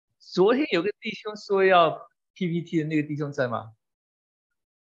昨天有个弟兄说要 PPT 的那个弟兄在吗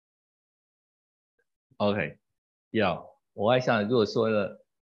 ？OK， 要，我还想如果说了，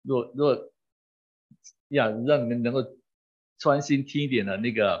如果让你们能够专心听一点的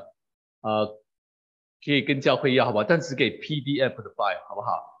那个可以跟教会要好不好？但只给 PDF 的 file 好不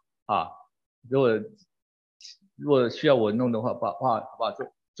好？啊，如果需要我弄的话，好不好？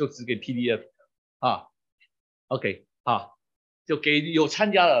就只给 PDF 啊。OK， 好，就给有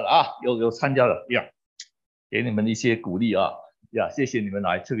参加的啊，有参加的呀，给你们一些鼓励啊呀，谢谢你们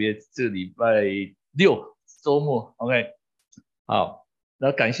来，特别这礼拜六周末 ，OK， 好，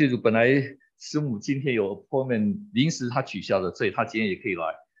那感谢主，本来师母今天有 appointment， 临时他取消的，所以他今天也可以来。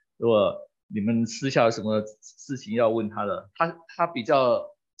如果你们私下有什么事情要问他的，他比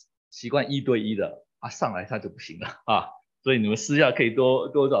较习惯1对1的，上来他就不行了啊，所以你们私下可以多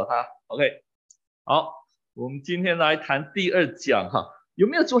找他 ，OK， 好。我们今天来谈第2讲哈，有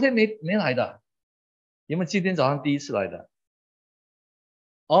没有昨天没来的？有没有今天早上第一次来的？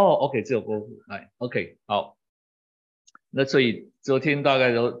哦 ，OK， 只有郭富来 ，OK， 好，那所以昨天大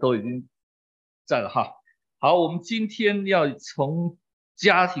概都已经在了哈。好，我们今天要从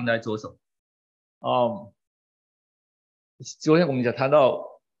家庭来着手。昨天我们讲谈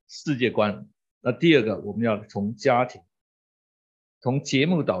到世界观，那第2个我们要从家庭，从节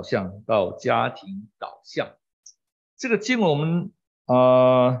目导向到家庭导向。这个经文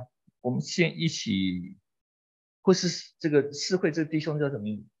我们先一起，或是这个诗会这个弟兄叫什么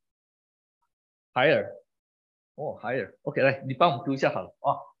名字？海尔，哦，海尔 ，OK， 来，你帮我们读一下好了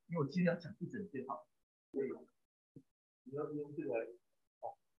啊，因为我今天要讲一整天哈，所以你要用这个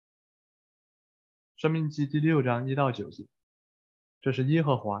申命记第6章1到9节，这是耶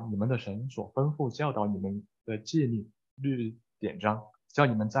和华你们的神所吩咐教导你们的诫命、律典章，叫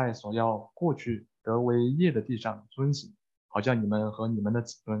你们在所要过去得为业的地上遵行，好叫你们和你们的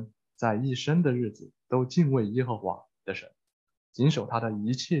子孙在一生的日子都敬畏耶和华的神，谨守他的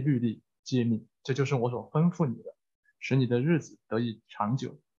一切律例诫命。这就是我所吩咐你的，使你的日子得以长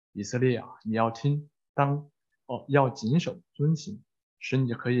久。以色列啊，你要听，要谨守遵行，使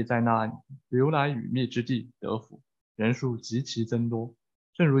你可以在那流奶与蜜之地得福，人数极其增多，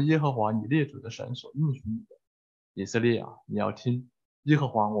正如耶和华你列祖的神所应许你的。以色列啊，你要听，耶和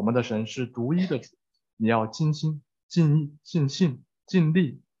华我们的神是独一的主，你要尽心、尽意、尽性、尽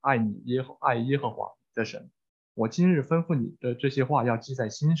力爱耶和华的神。我今日吩咐你的这些话要记在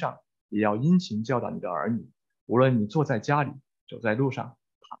心上，也要殷勤教导你的儿女。无论你坐在家里，走在路上，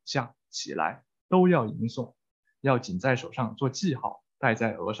躺下起来，都要吟诵，要紧在手上做记号，戴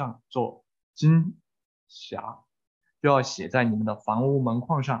在额上做金匣，就要写在你们的房屋门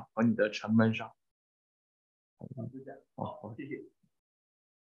框上和你的城门上。好，谢谢。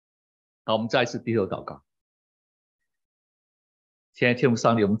好，我们再一次低头祷告。现在天父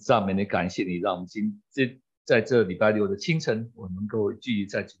上帝，我们赞美你，感谢你，让我们在这礼拜六的清晨，我能够聚集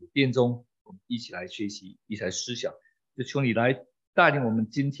在主的殿中，我们一起来学习，一起来思想。就求你来带领我们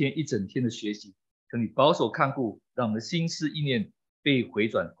今天一整天的学习，求你保守看顾，让我们的心思意念被回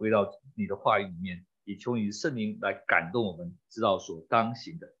转归到你的话语里面，也求你的圣灵来感动我们，知道所当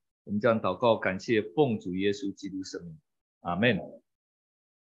行的。我们这样祷告，感谢奉主耶稣基督圣名，阿们。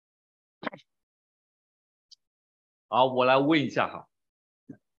好，我来问一下哈，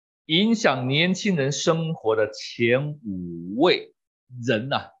影响年轻人生活的前5位人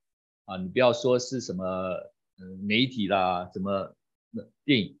呐，你不要说是什么媒体啦，什么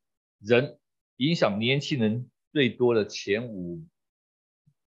电影，人影响年轻人最多的前5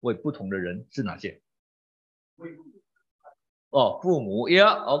位不同的人是哪些？哦，父母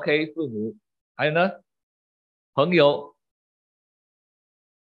呀 ，OK， 父母，还有呢，朋友、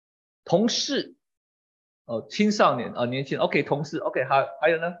同事。青少年年轻人 ，OK， 同事 ，OK， 还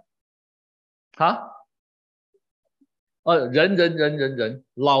有呢？人，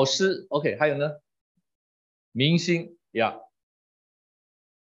老师 ，OK， 还有呢？明星呀，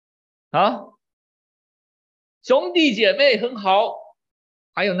兄弟姐妹很好，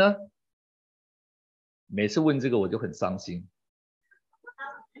还有呢？每次问这个我就很伤心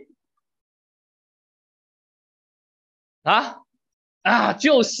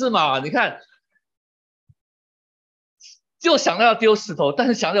就是嘛，你看。就想到要丢石头，但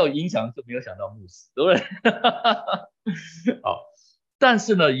是想到有影响就没有想到牧师，对不对？好，但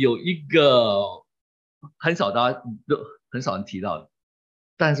是呢，有一个大家都很少人提到的，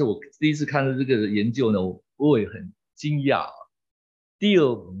但是我第一次看到这个研究呢，我也很惊讶。第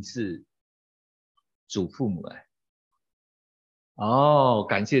2名是祖父母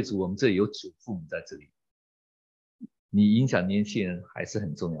感谢主，我们这里有祖父母在这里。你影响年轻人还是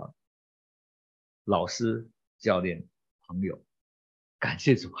很重要的，老师、教练、朋友。感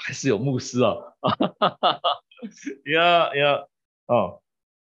谢主，还是有牧师哦。呀，哦，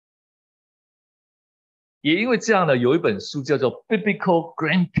也因为这样呢，有一本书叫做《Biblical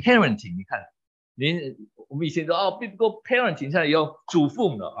Grandparenting》，你看，我们以前说Biblical Parenting， 现在也有祖父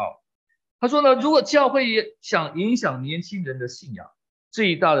母了啊。他说呢，如果教会也想影响年轻人的信仰，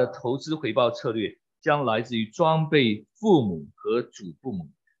最大的投资回报策略将来自于装备父母和祖父母，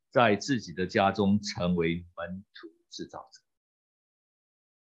在自己的家中成为门徒制造者。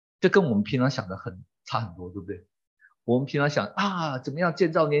这跟我们平常想的差很多，对不对？我们平常想怎么样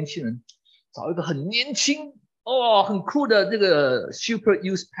建造年轻人，找一个很年轻很酷的这个 super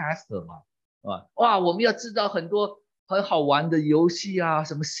youth pastor 嘛，我们要制造很多很好玩的游戏啊，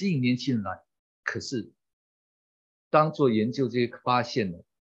什么吸引年轻人来。可是当做研究这些发现了，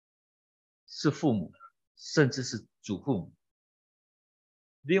是父母，甚至是祖父母。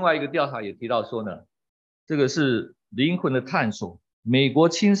另外一个调查也提到说呢，这个是灵魂的探索，美国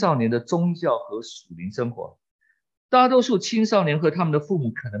青少年的宗教和属灵生活。大多数青少年和他们的父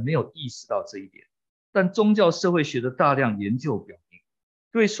母可能没有意识到这一点，但宗教社会学的大量研究表明，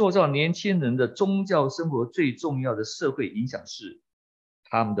对塑造年轻人的宗教生活最重要的社会影响是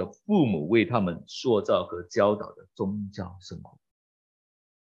他们的父母为他们塑造和教导的宗教生活。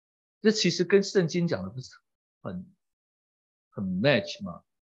这其实跟圣经讲的不是很 match 吗？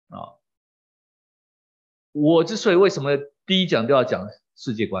我之所以为什么第一讲都要讲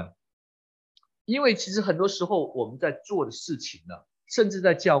世界观，因为其实很多时候我们在做的事情呢，甚至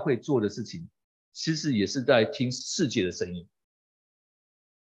在教会做的事情，其实也是在听世界的声音。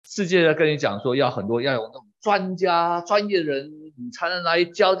世界在跟你讲说要有那种专家专业人，你才能来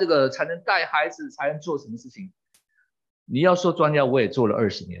教这个，才能带孩子，才能做什么事情。你要说专家，我也做了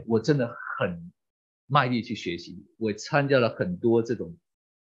20年，我真的很卖力去学习，我参加了很多这种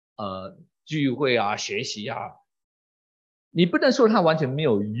聚会啊，学习啊。你不能说它完全没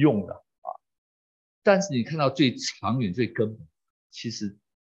有用的但是你看到最长远最根本，其实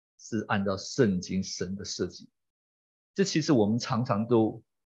是按照圣经神的设计。这其实我们常常都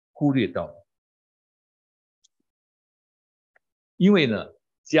忽略到，因为呢，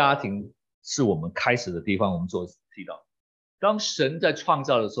家庭是我们开始的地方。我们做提到，当神在创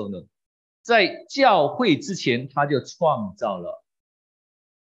造的时候呢，在教会之前他就创造了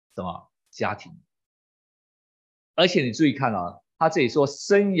什么？家庭。而且你注意看他这里说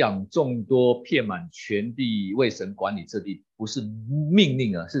生养众多，遍满全地，为神管理这地，不是命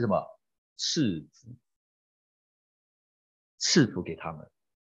令是什么？赐福给他们。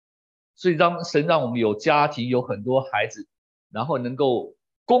所以当神让我们有家庭，有很多孩子，然后能够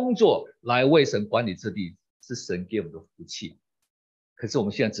工作来为神管理这地，是神给我们的福气。可是我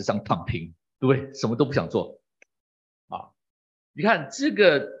们现在只想躺平，对不对？什么都不想做你看这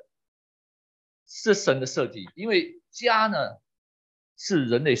个是神的设计，因为家呢是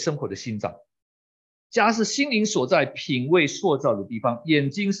人类生活的心脏，家是心灵所在、品味塑造的地方，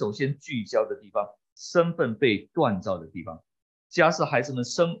眼睛首先聚焦的地方，身份被锻造的地方。家是孩子们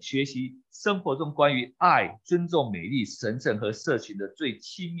学习生活中关于爱、尊重、美丽、神圣和社群的最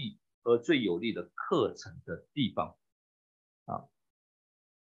亲密和最有力的课程的地方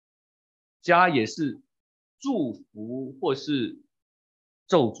家也是祝福或是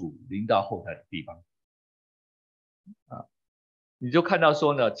咒诅临到后代的地方你就看到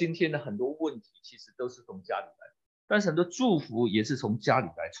说呢，今天的很多问题其实都是从家里来，但是很多祝福也是从家里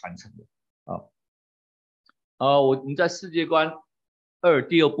来传承的我们在世界观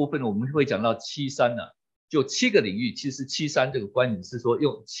第二部分我们会讲到7:3呢，就7个领域。其实7:3这个观点是说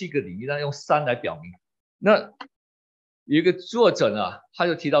用7个领域，但用3来表明。那有一个作者呢，他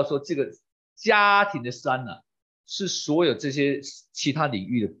就提到说，这个家庭的3呢，是所有这些其他领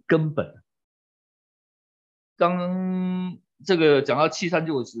域的根本。当这个讲到7:3，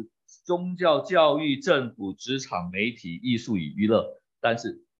就是宗教、教育、政府、职场、媒体、艺术与娱乐，但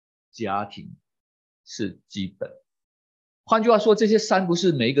是家庭是基本。换句话说，这些3不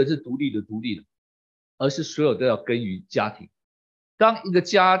是每一个是独立的，而是所有都要根于家庭。当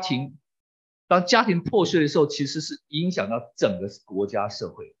家庭破碎的时候，其实是影响到整个国家社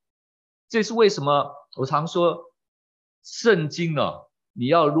会。这是为什么我常说，圣经你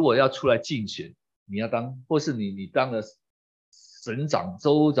如果要出来竞选，你要当，或是你当了省长、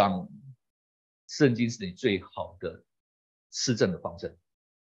州长，圣经是你最好的施政的方针。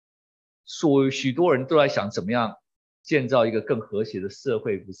所以许多人都在想怎么样建造一个更和谐的社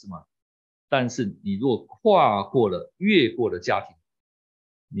会，不是吗？但是你若越过了家庭，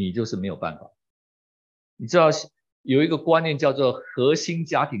你就是没有办法。你知道有一个观念叫做核心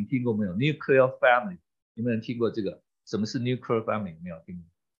家庭，听过没有？ Nuclear family， 有没有人听过这个？什么是 Nuclear family？ 没有听过。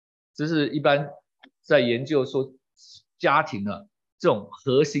这是一般在研究说家庭这种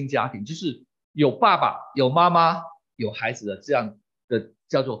核心家庭，就是有爸爸、有妈妈、有孩子的这样的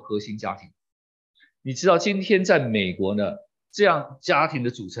叫做核心家庭。你知道今天在美国呢，这样家庭的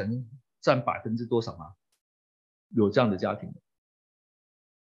组成占%多少吗？有这样的家庭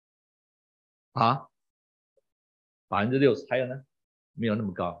啊？60%，还有呢？没有那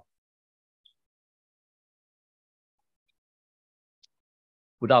么高，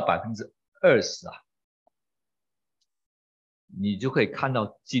不到20%啊。你就可以看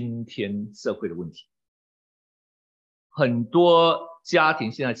到今天社会的问题。很多家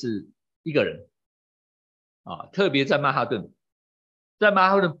庭现在是一个人啊，特别在曼哈顿，在曼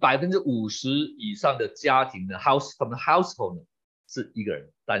哈顿50%以上的家庭的 household 呢是一个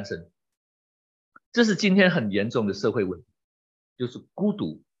人单身，这是今天很严重的社会问题，就是孤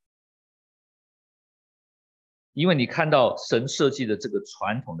独。因为你看到神设计的这个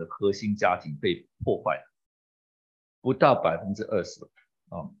传统的核心家庭被破坏了，不到20%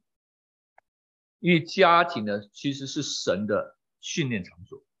啊。因为家庭呢其实是神的训练场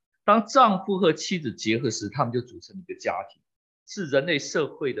所，当丈夫和妻子结合时，他们就组成一个家庭，是人类社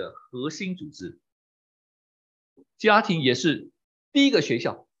会的核心组织。家庭也是第一个学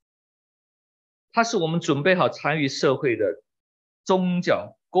校，它是我们准备好参与社会的宗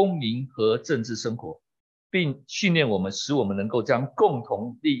教、公民和政治生活，并训练我们，使我们能够将共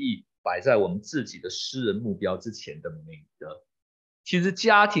同利益摆在我们自己的私人目标之前的美德。其实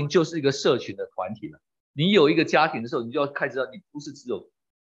家庭就是一个社群的团体了。你有一个家庭的时候，你就要开始知道，你不是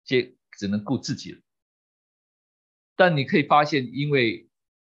只能顾自己了。但你可以发现，因为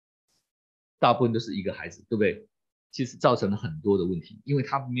大部分都是一个孩子，对不对？其实造成了很多的问题，因为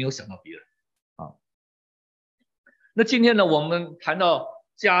他没有想到别人啊。那今天呢，我们谈到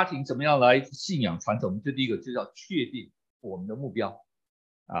家庭怎么样来信仰传统，就第一个就要确定我们的目标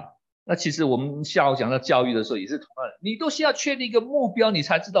啊。那其实我们下午讲到教育的时候也是同样的，你都需要确定一个目标，你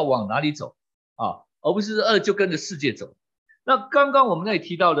才知道往哪里走啊，而不是就跟着世界走。那刚刚我们那里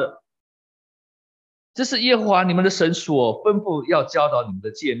提到的，这是耶和华你们的神所吩咐要教导你们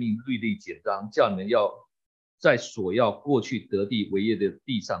的诫命、律例、典章，叫你们要在所要过去得地为业的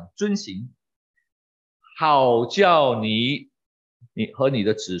地上遵行，好叫你和你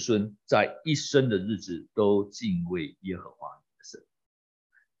的子孙在一生的日子都敬畏耶和华你的神。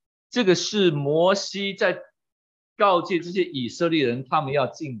这个是摩西在告诫这些以色列人，他们要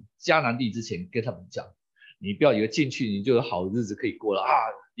进迦南地之前跟他们讲，你不要以为进去你就有好日子可以过了啊，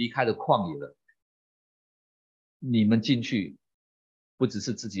离开了旷野了。你们进去不只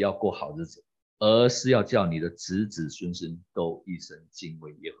是自己要过好日子，而是要叫你的子子孙孙都一生敬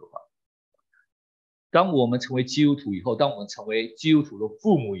畏耶和华。当我们成为基督徒以后，当我们成为基督徒的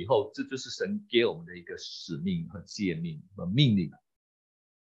父母以后，这就是神给我们的一个使命和诫命和命令。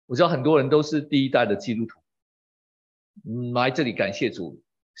我知道很多人都是第一代的基督徒，来这里感谢主，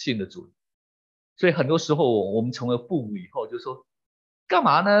信了主，所以很多时候我们成为父母以后就说，干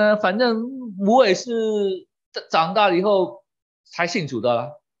嘛呢？反正我也是长大了以后才信主的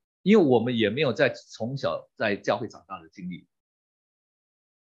啦，因为我们也没有从小在教会长大的经历，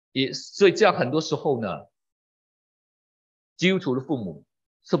所以这样很多时候呢，基督徒的父母，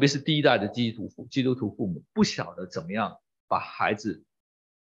特别是第一代的基督徒父母，不晓得怎么样把孩子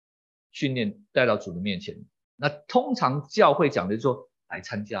训练带到主的面前。那通常教会讲的是说，来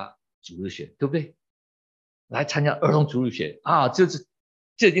参加主日学，对不对？来参加儿童主日学啊，这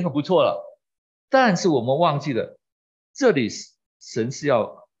已经很不错了。但是我们忘记了，这里神是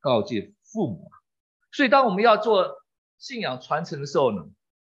要告诫父母，所以当我们要做信仰传承的时候呢，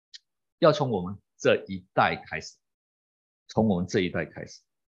要从我们这一代开始，从我们这一代开始。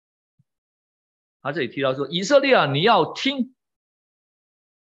他这里提到说，以色列啊，你要听，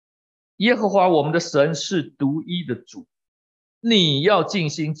耶和华我们的神是独一的主，你要尽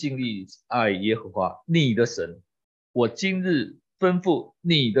心尽力爱耶和华你的神。我今日吩咐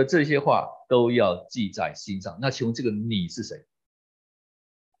你的这些话都要记在心上。那请问这个你是谁？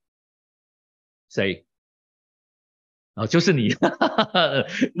谁？就是你。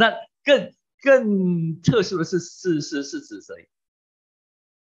那更特殊的是指谁？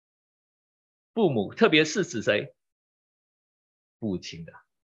父母，特别是指谁？父亲的。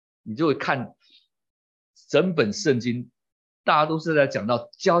你就会看整本圣经，大家都是在讲到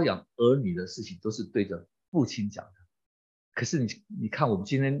教养儿女的事情，都是对着父亲讲的。可是你看我们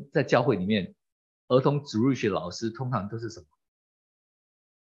今天在教会里面，儿童主日学老师通常都是什么？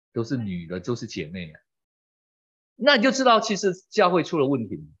都是女的，都是姐妹啊。那你就知道其实教会出了问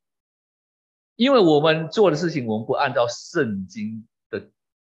题，因为我们做的事情我们不按照圣经的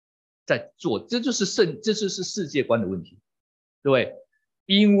在做，这就是世界观的问题，对不对？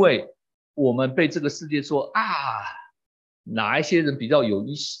因为我们被这个世界说啊，哪一些人比较有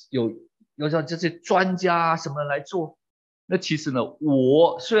像这些专家啊什么来做？那其实呢，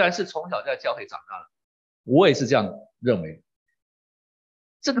我虽然是从小在教会长大的，我也是这样认为。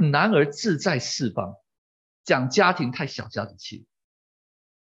这个男儿志在四方，讲家庭太小家子气，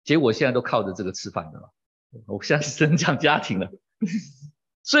结果现在都靠着这个吃饭的了。我现在是真讲家庭了，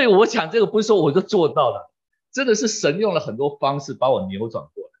所以我讲这个不是说我就做到了，真的是神用了很多方式把我扭转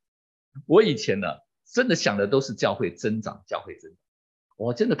过来。我以前呢，真的想的都是教会增长，教会增长，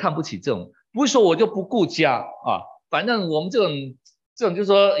我真的看不起这种，不是说我就不顾家啊，反正我们这种就是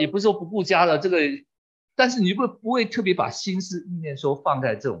说，也不是说不顾家的这个，但是你不会特别把心思意念说放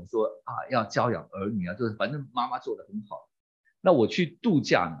在这种说啊要教养儿女啊，就是反正妈妈做得很好。那我去度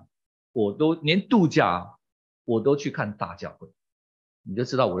假呢，我都连度假我都去看大教会，你就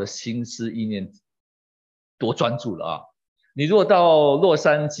知道我的心思意念多专注了啊。你如果到洛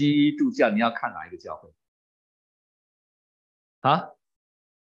杉矶度假，你要看哪一个教会啊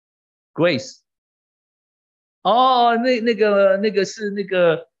 ？Grace 哦，那个是那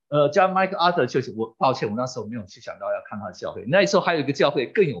个叫 Mike Arthur 教会。我抱歉，我那时候没有去想到要看他的教会。那时候还有一个教会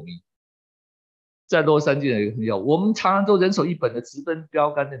更有名，在洛杉矶的一个教会，我们常常都人手一本的直奔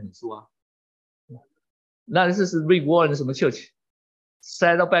标杆那本书啊。那是 Rick Warren 什么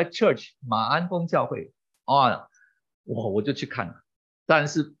Church，Saddleback Church 马鞍峰教会啊，我就去看了，但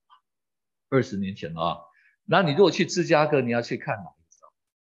是20年前了啊。那你如果去芝加哥，你要去看哪一个？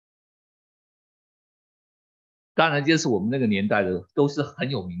当然就是我们那个年代的，都是很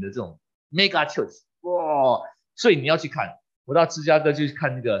有名的这种 Mega Church 哇，所以你要去看。我到芝加哥就去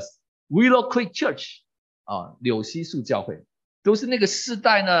看那个 Willow Creek Church 啊，柳溪树教会，都是那个世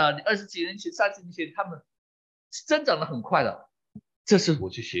代呢，20几年前、30年前，他们增长的很快的，这是我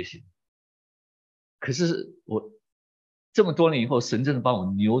去学习。可是我这么多年以后，神真的帮我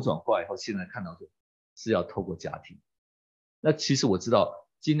扭转过来以后，现在看到是要透过家庭。那其实我知道，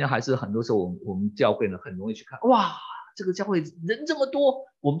今天还是很多时候我们教会呢很容易去看，哇，这个教会人这么多，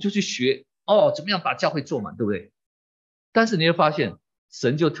我们就去学哦，怎么样把教会做满，对不对？但是你会发现，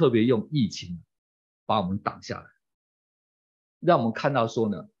神就特别用疫情把我们挡下来，让我们看到说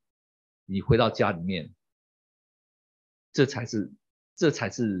呢，你回到家里面，这才是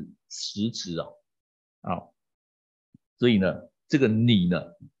实质啊。所以呢，这个你呢，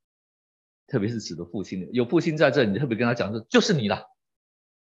特别是指的父亲的，有父亲在这，你特别跟他讲说，就是你了，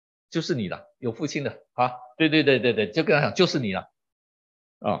就是你了，有父亲的啊，对，就跟他讲就是你了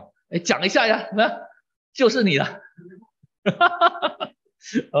啊，哎，讲一下呀，那就是你了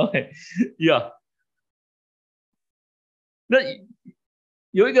，OK， 呀，那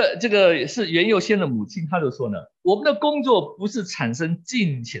有一个这个是袁佑先的母亲，她就说呢，我们的工作不是产生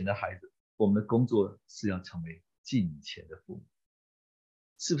金钱的孩子，我们的工作是要成为金钱的父母，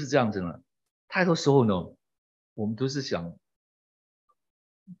是不是这样子呢？太多时候呢，我们都是想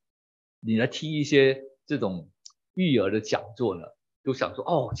你来听一些这种育儿的讲座呢，都想说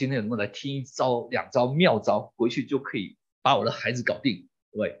哦，今天能不能来听1招2招妙招，回去就可以把我的孩子搞定，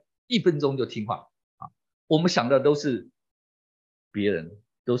对，1分钟就听话啊。我们想的都是别人，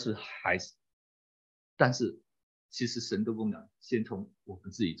都是孩子，但是其实神都跟我们讲，先从我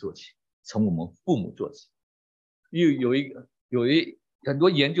们自己做起，从我们父母做起。很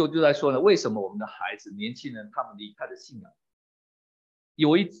多研究就在说呢，为什么我们的孩子、年轻人他们离开了信仰？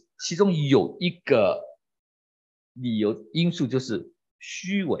其中有一个理由因素就是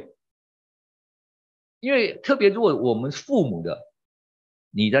虚伪，因为特别如果我们父母的，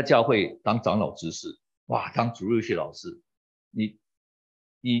你在教会当长老执事，哇，当主日学老师，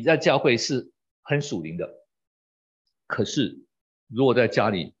你在教会是很属灵的，可是如果在家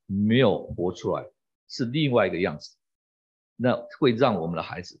里没有活出来，是另外一个样子，那会让我们的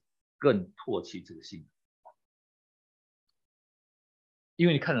孩子更唾弃这个信仰。因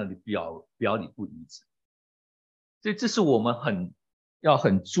为你看到你表里不一致，所以这是我们要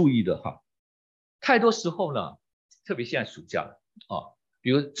很注意的哈。太多时候呢，特别现在暑假啊，比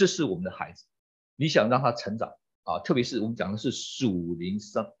如这是我们的孩子，你想让他成长啊，特别是我们讲的是属灵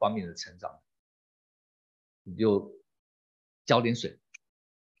方面的成长，你就浇点水，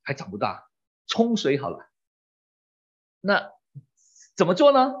还长不大，冲水好了。那怎么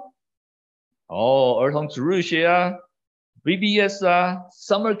做呢？哦，儿童主日学啊。VBS 啊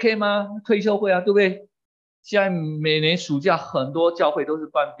 ，Summer Camp 啊，退休会啊，对不对？现在每年暑假很多教会都是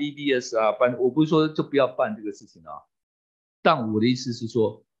办 VBS 啊，我不是说就不要办这个事情啊，但我的意思是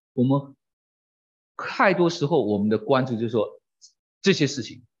说，我们太多时候我们的关注就是说这些事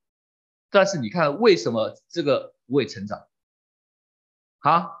情，但是你看为什么这个不会成长？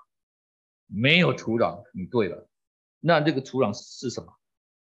啊，没有土壤，你对了，那这个土壤是什么？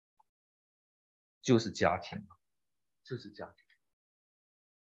就是家庭。就是家庭。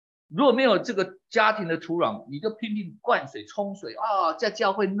如果没有这个家庭的土壤，你就拼命灌水、冲水啊，在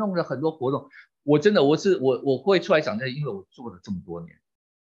教会弄了很多活动。我真的我会出来讲这，因为我做了这么多年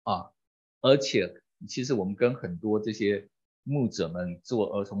啊，而且其实我们跟很多这些牧者们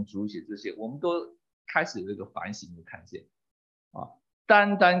做儿童主日学这些，我们都开始有一个反省的看见啊，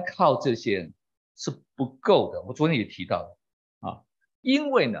单单靠这些是不够的。我昨天也提到了啊，因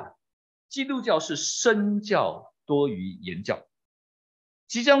为呢，基督教是身教多于言教。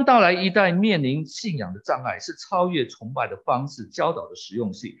即将到来一代面临信仰的障碍，是超越崇拜的方式、教导的实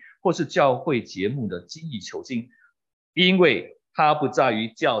用性，或是教会节目的精益求精，因为它不在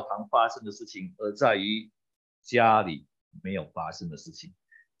于教堂发生的事情，而在于家里没有发生的事情。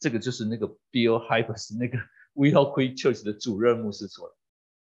这个就是那个 Bill Hybels 那个 We All Quit Church 的主任牧师说的。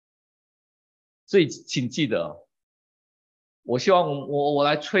所以请记得，我希望我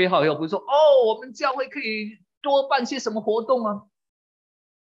来吹号以后不是说我们教会可以多办些什么活动啊。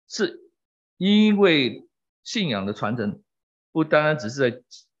是因为信仰的传承不单单只是在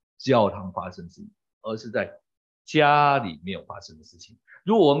教堂发生的事情，而是在家里没有发生的事情。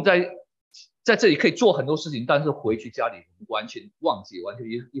如果我们在这里可以做很多事情，但是回去家里完全忘记，完全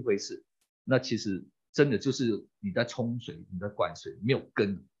一回事，那其实真的就是你在冲水，你在灌水，没有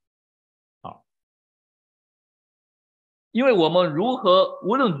根。好，因为我们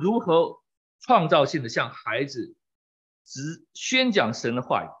无论如何创造性的向孩子宣讲神的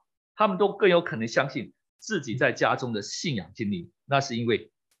话语，他们都更有可能相信自己在家中的信仰经历，那是因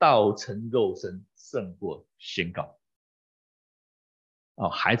为道成肉身胜过宣告。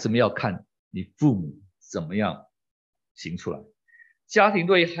孩子们要看你父母怎么样行出来。家庭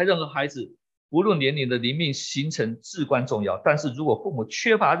对任何孩子无论年龄的灵命形成至关重要，但是如果父母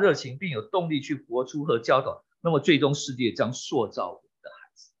缺乏热情并有动力去活出和教导，那么最终世界将塑造我们的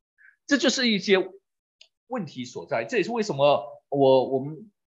孩子。这就是一些问题所在。这也是为什么我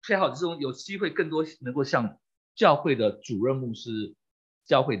们最好之中有机会更多能够向教会的主任牧师、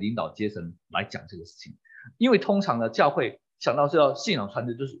教会领导阶层来讲这个事情。因为通常呢，教会想到是要信仰传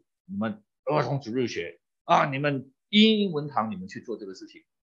承，就是你们儿童主日学啊，你们英文堂你们去做这个事情，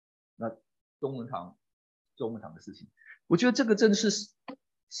那中文堂的事情，我觉得这个真的是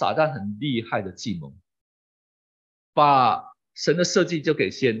撒旦很厉害的计谋，把神的设计就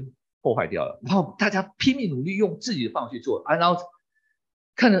给先破坏掉了，然后大家拼命努力用自己的方法去做啊，然后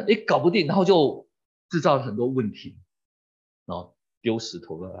看着搞不定，然后就制造了很多问题，然后丢石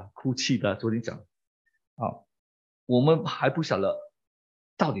头了、哭泣的，昨天讲啊，我们还不晓得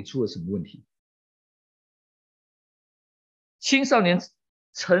到底出了什么问题。青少年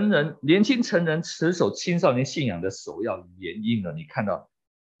年轻成人持守青少年信仰的首要原因呢？你看到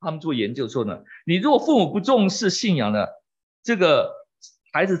他们做研究说呢，你如果父母不重视信仰呢，这个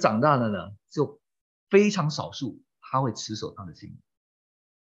孩子长大了呢，就非常少数他会持守他的信仰。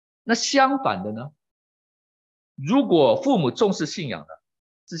那相反的呢，如果父母重视信仰呢，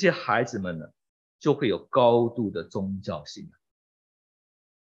这些孩子们呢，就会有高度的宗教信仰。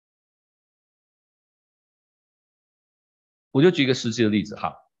我就举一个实际的例子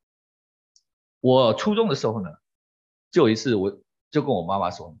哈，我初中的时候呢，就有一次我就跟我妈妈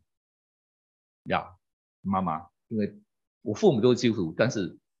说呀，妈妈，因为我父母都是基督徒，但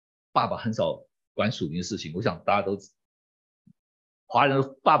是爸爸很少管属灵的事情，我想大家都华人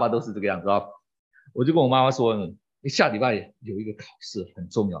的爸爸都是这个样子啊。我就跟我妈妈说呢，你下礼拜有一个考试很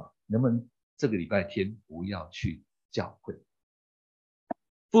重要，能不能这个礼拜天不要去教会？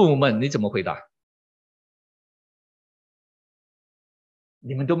父母们你怎么回答？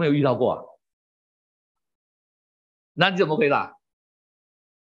你们都没有遇到过啊？那你怎么回答？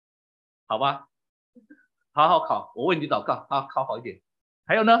好吧，好好考，我为你祷告啊，考好一点。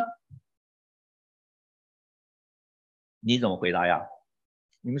还有呢？你怎么回答呀？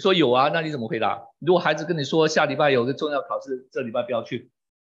你们说有啊，那你怎么回答？如果孩子跟你说下礼拜有个重要考试，这礼拜不要去，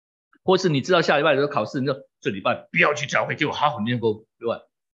或是你知道下礼拜有个考试，你说这礼拜不要去教会，就好好念功，对吧？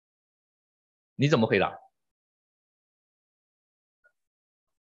你怎么回答？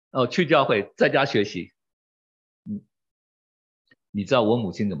去教会，在家学习。你知道我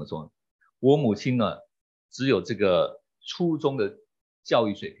母亲怎么说呢？我母亲呢，只有这个初中的教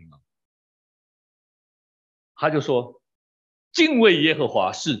育水平啊，她就说，敬畏耶和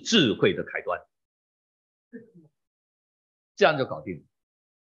华是智慧的开端，这样就搞定了。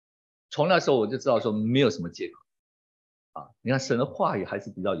从那时候我就知道说没有什么借口啊，你看神的话语还是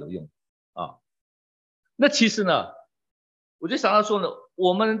比较有用啊。那其实呢，我就想到说呢，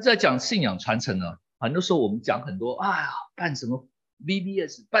我们在讲信仰传承呢，很多时候我们讲很多办什么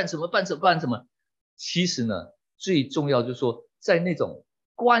VBS， 办什么，其实呢，最重要就是说，在那种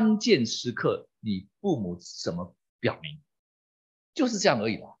关键时刻，你父母怎么表明，就是这样而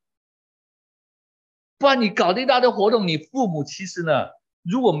已啦。不然你搞一大堆活动，你父母其实呢，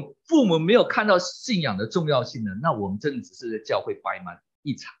如果父母没有看到信仰的重要性呢，那我们真的只是在教会摆满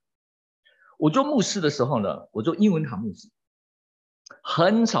一场。我做牧师的时候呢，我做英文堂牧师，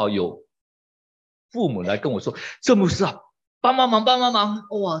很少有父母来跟我说：“这牧师啊，帮帮忙，帮帮忙！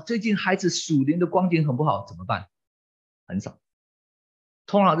哇，最近孩子属灵的光景很不好，怎么办？”很少，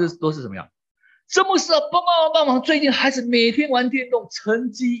通常都是怎么样？这牧师啊，帮帮忙，帮忙！最近孩子每天玩电动，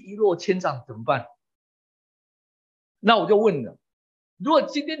成绩一落千丈，怎么办？那我就问了，如果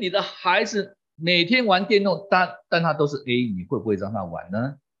今天你的孩子每天玩电动，但他都是 A， 你会不会让他玩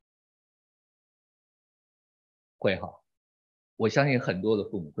呢？会哈，我相信很多的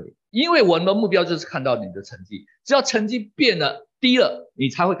父母会，因为我们的目标就是看到你的成绩，只要成绩变了低了，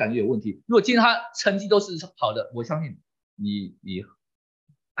你才会感觉有问题。如果今天他成绩都是好的，我相信你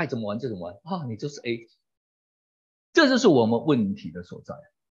爱怎么玩就怎么玩啊，你就是 A， 这就是我们问题的所在，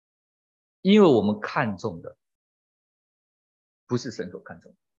因为我们看重的不是神所看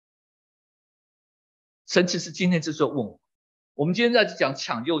重的。神其实今天就是问我们今天在讲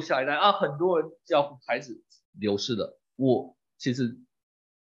抢救下一代啊，很多人叫孩子流失了。我其实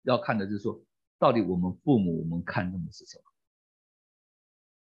要看的就是说，到底我们父母我们看重的是什么？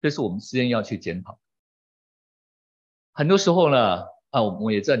这是我们之间要去检讨。很多时候呢，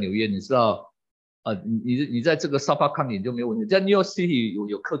我也在纽约，你知道，你在这个 Suffolk County 就没有问题，在 New York City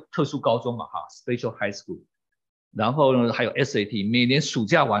有特殊高中嘛，哈 ，Special High School， 然后呢还有 SAT， 每年暑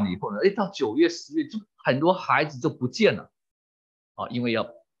假完了以后呢，到9月10月就很多孩子就不见了。因为要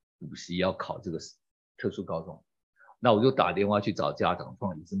补习要考这个特殊高中，那我就打电话去找家长，通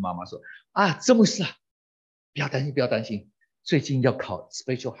常也是妈妈说啊，这么事啊，不要担心，不要担心，最近要考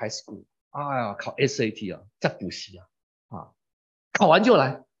Special High School， 考 SAT 啊，在补习考完就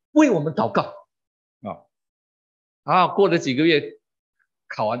来为我们祷告过了几个月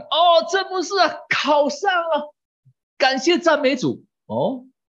考完，这不是考上了，感谢赞美主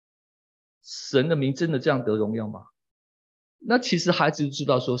神的名真的这样得荣耀吗？那其实孩子知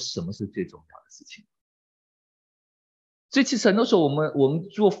道说什么是最重要的事情，所以其实很多时候我们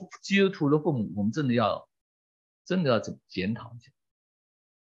做基督徒的父母，我们真的要怎么检讨一下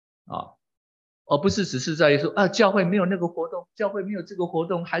而不是只是在于说教会没有那个活动，教会没有这个活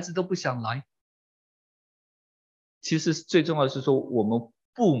动，孩子都不想来。其实最重要的是说，我们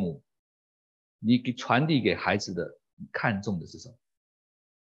父母你传递给孩子的，你看重的是什么？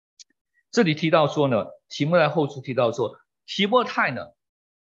这里提到说呢，提摩太后书提到说，提摩太呢，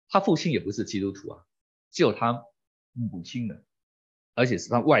他父亲也不是基督徒只有他母亲呢，而且是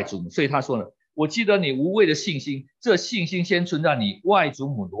他外祖母，所以他说呢，我记得你无畏的信心，这信心先存在你外祖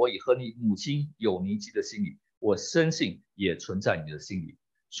母罗以和你母亲有尼基的心里，我深信也存在你的心里。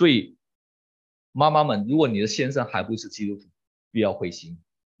所以妈妈们，如果你的先生还不是基督徒，不要灰心，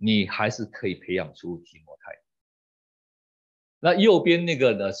你还是可以培养出提摩太。那右边那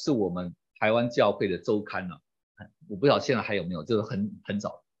个呢，是我们台湾教会的周刊我不知道现在还有没有，就是很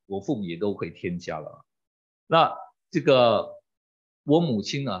早，我父母也都会添加了。那这个我母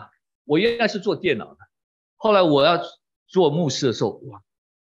亲呢，我原来是做电脑的，后来我要做牧师的时候，哇，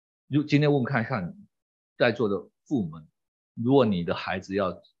今天问看看在座的父母们，如果你的孩子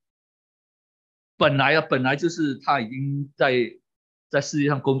本来就是他已经在世界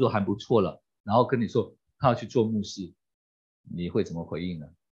上工作还不错了，然后跟你说他要去做牧师，你会怎么回应呢？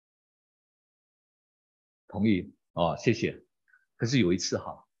同意谢谢。可是有一次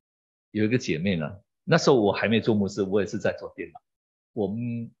有一个姐妹呢，那时候我还没做牧师，我也是在做电脑，我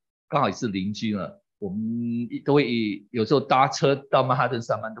们刚好也是邻居呢，我们都会有时候搭车到曼哈顿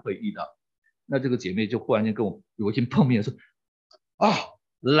上班都会遇到。那这个姐妹就忽然间跟我有一天碰面说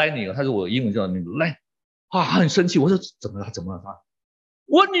Lenny， 她说我英文叫那个 Lenny， 很生气。我说怎么了？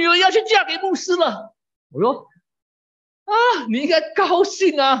我女儿要去嫁给牧师了。我说你应该高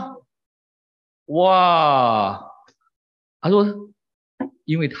兴啊。哇，他说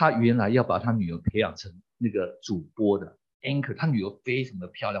因为他原来要把他女儿培养成那个主播的 anchor， 他女儿非常的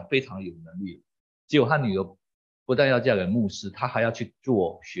漂亮，非常有能力，结果他女儿不但要嫁给牧师，他还要去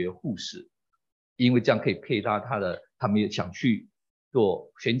学护士，因为这样可以配搭他们也想去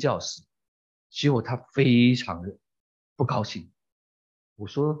做宣教士，结果他非常的不高兴。我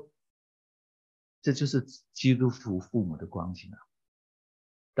说这就是基督徒父母的光景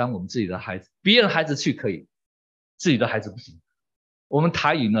当我们自己的孩子，别人孩子去可以，自己的孩子不行。我们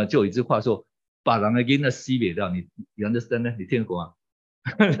台语呢就有一句话说，把人的囡仔西北掉，你 understand 呢？你听过吗？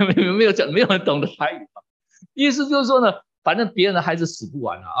没有人懂得台语意思就是说呢，反正别人的孩子死不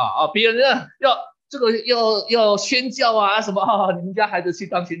完别人要宣教什么你们家孩子去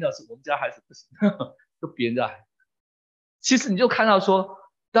当宣教士，我们家孩子不行，就别人家孩子。其实你就看到说，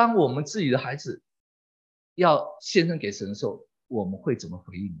当我们自己的孩子要献身给神的时候，我们会怎么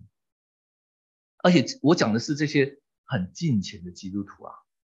回应？而且我讲的是这些很敬虔的基督徒啊。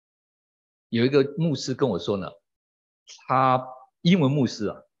有一个牧师跟我说呢，他英文牧师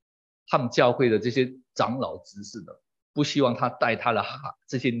啊，他们教会的这些长老执事呢，不希望他带他的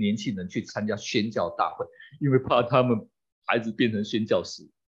这些年轻人去参加宣教大会，因为怕他们孩子变成宣教师。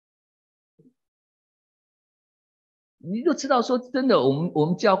你就知道说，真的，我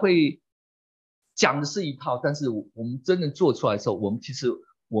们教会讲的是一套，但是我们真正做出来的时候，其实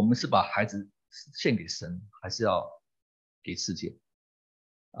我们是把孩子献给神，还是要给世界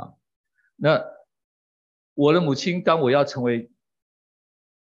啊？那我的母亲，当我要成为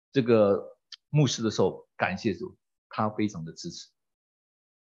这个牧师的时候，感谢主，她非常的支持。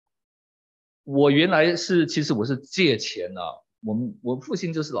我原来其实我是借钱啊，我父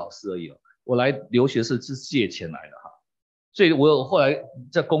亲就是老师而已，我来留学是借钱来的哈。所以我后来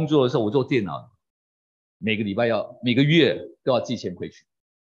在工作的时候，我做电脑，每个月都要寄钱回去。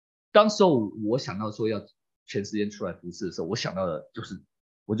当时候我想到说要全时间出来服侍的时候，我想到的就是，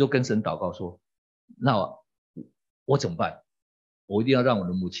我就跟神祷告说，那我怎么办？我一定要让我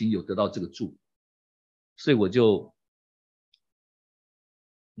的母亲有得到这个祝福。所以我就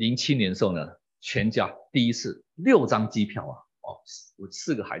07年的时候呢，全家第一次6张机票啊，我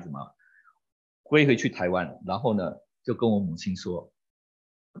4个孩子嘛，飞回去台湾，然后呢就跟我母亲说，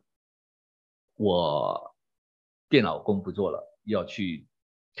我电脑工不做了，要去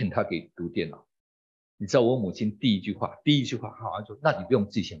Kentucky读电脑。你知道我母亲第一句话好像说，那你不用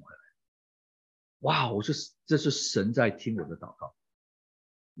寄钱回来。哇，我说这是神在听我的祷告。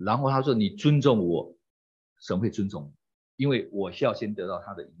然后他说，你尊重我，神会尊重你，因为我需要先得到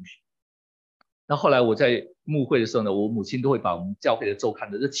他的允许。那后来我在牧会的时候呢，我母亲都会把我们教会的周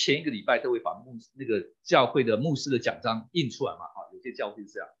刊的，这前一个礼拜都会把那个教会的牧师的奖章印出来嘛，有些教会是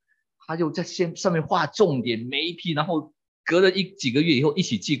这样，他就在上面画重点，每一批，然后隔了几个月以后一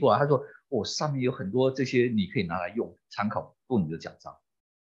起寄过来。他说，上面有很多这些你可以拿来用参考做你的奖章。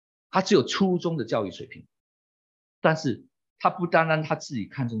他只有初中的教育水平，但是他不单单他自己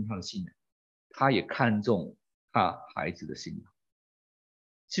看重他的信仰，他也看重他孩子的信仰。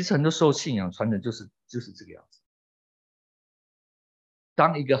其实很多时候信仰传承就是这个样子。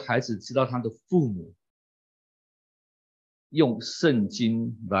当一个孩子知道他的父母用圣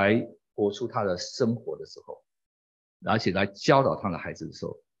经来活出他的生活的时候，而且来教导他的孩子的时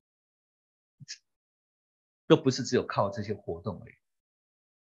候，都不是只有靠这些活动而已。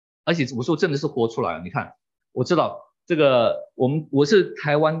而且我说真的是活出来了。你看，我知道这个我是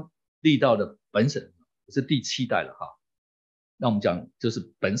台湾历道的本省人，我是第7代了哈。那我们讲就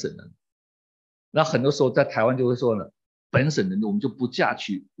是本省人。那很多时候在台湾就会说呢，本省人我们就不嫁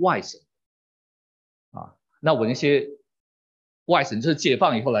娶外省啊。那我那些外省就是解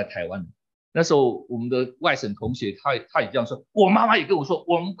放以后来台湾的，那时候我们的外省同学他也这样说，我妈妈也跟我说，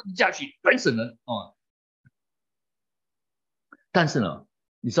我们不嫁娶本省人啊。但是呢，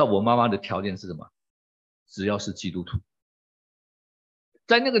你知道我妈妈的条件是什么？只要是基督徒。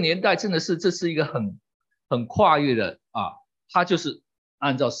在那个年代真的是这是一个很跨越的啊，他就是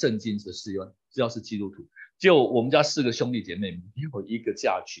按照圣经的适用，只要是基督徒。就我们家4个兄弟姐妹，没有一个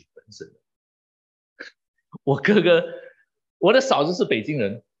嫁娶本省人。我哥哥，我的嫂子是北京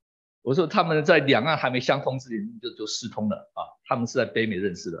人，我说他们在两岸还没相通之前就私通了啊，他们是在北美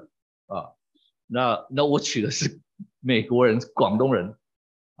认识的啊。那我娶的是美国人，广东人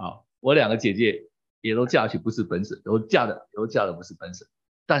啊。我2个姐姐也都嫁娶不是本省，都嫁的不是本省，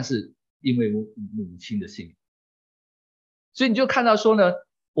但是因为母亲的信仰，所以你就看到说呢，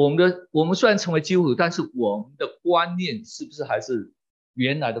我们虽然成为基督徒，但是我们的观念是不是还是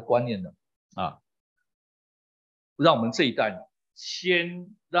原来的观念呢？啊，让我们这一代呢，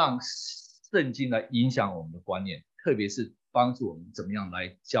先让圣经来影响我们的观念，特别是帮助我们怎么样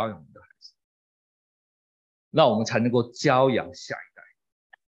来教养我们的孩子，那我们才能够教养下一代。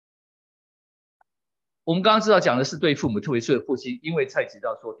我们刚刚知道讲的是对父母，特别是对父亲，因为才提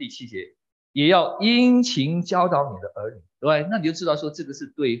到说第7节，也要殷勤教导你的儿女，对吧？那你就知道说这个是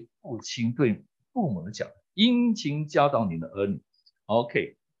对父亲、对父母的讲，殷勤教导你的儿女。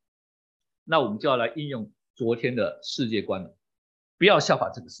OK， 那我们就要来应用昨天的世界观了，不要效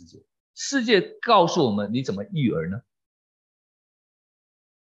法这个世界。世界告诉我们你怎么育儿呢？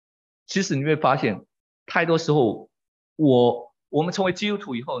其实你会发现，太多时候我们成为基督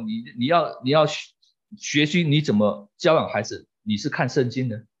徒以后，你要学习你怎么教养孩子，你是看圣经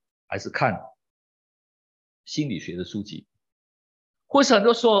呢，还是看心理学的书籍？或是很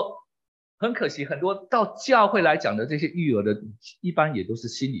多时候很可惜，很多到教会来讲的这些育儿的，一般也都是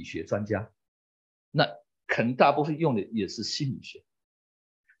心理学专家。那可能大部分用的也是心理学。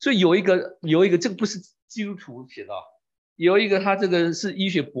所以有一个这个不是基督徒写的，有一个他这个是医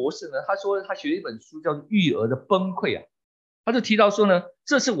学博士呢，他说他写了一本书叫做《育儿的崩溃》啊，他就提到说呢，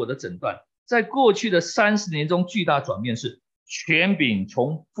这是我的诊断，在过去的30年中，巨大转变是权柄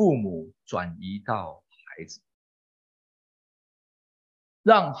从父母转移到孩子，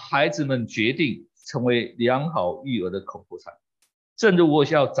让孩子们决定成为良好育儿的口头禅。正如我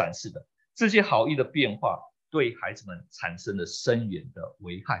想要展示的，这些好意的变化对孩子们产生了深远的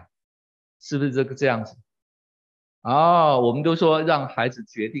危害，是不是这样子？我们都说让孩子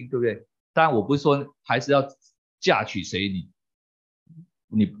决定，对不对？当然我不是说孩子要嫁娶谁，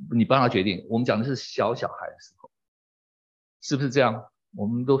你帮他决定，我们讲的是小孩的时候，是不是这样？我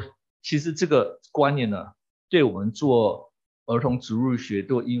们都其实这个观念呢，对我们做儿童植入学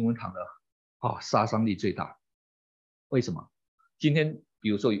做英文堂的杀伤力最大。为什么？比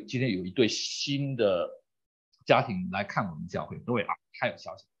如说今天有一对新的家庭来看我们教会，对还有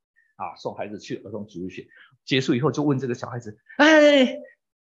消息送孩子去儿童植入学，结束以后就问这个小孩子，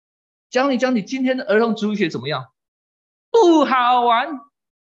讲你今天的儿童植入学怎么样？不好玩。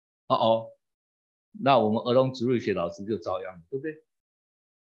那我们儿童植入学老师就遭殃，对不对？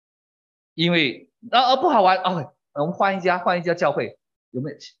因为不好玩我们换一家教会，有没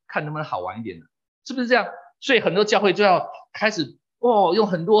有看能不能好玩一点的？是不是这样？所以很多教会就要开始用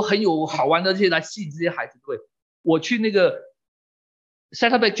很多很有好玩的这些来吸引这些孩子。对，我去那个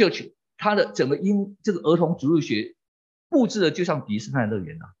Saturday Church， 他的整个这个儿童植入学布置的就像迪士尼乐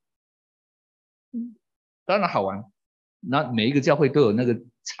园当然好玩。那每一个教会都有那个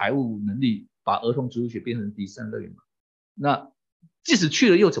财务能力把儿童植入学变成迪士尼乐园嘛。那即使去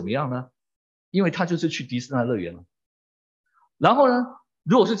了又怎么样呢？因为他就是去迪士尼乐园了。然后呢，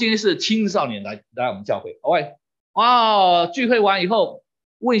如果是今天是青少年来我们教会聚会完以后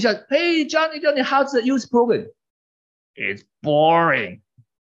问一下 Hey Johnny how's the youth program? It's boring，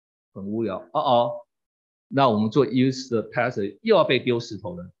 很无聊。那我们做 youth 的 pastor 又要被丢石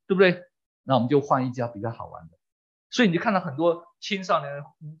头了，对不对？那我们就换一家比较好玩的。所以你就看到很多青少年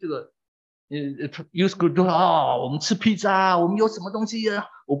这个youth group 都我们吃披萨，我们有什么东西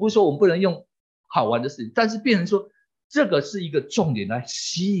我不是说我们不能用好玩的事情，但是变成说这个是一个重点来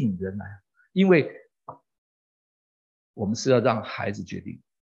吸引人来，因为我们是要让孩子决定。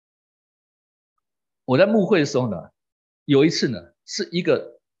我在牧会的时候呢，有一次呢，是一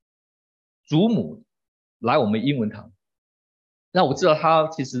个祖母来我们英文堂，那我知道他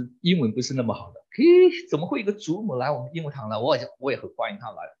其实英文不是那么好的，怎么会有一个祖母来我们英文堂呢？我也很欢迎他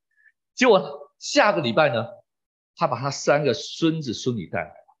来。结果下个礼拜呢，他把他3个孙子孙女带来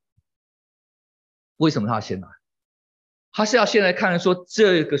了。为什么他要先来？他是要先来看看说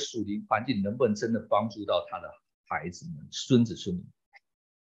这个属灵环境能不能真的帮助到他的孩子们、孙子孙女。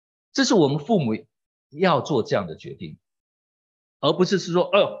这是我们父母要做这样的决定，而不是说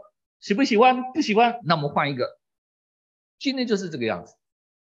喜不喜欢不喜欢，那我们换一个。今天就是这个样子。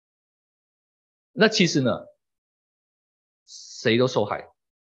那其实呢，谁都受害，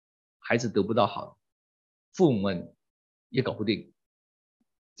孩子得不到好，父母们也搞不定，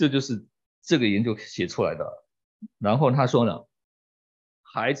这就是这个研究写出来的。然后他说呢，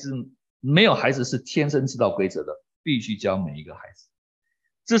没有孩子是天生知道规则的，必须教每一个孩子。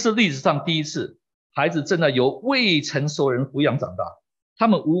这是历史上第一次，孩子正在由未成熟人抚养长大，他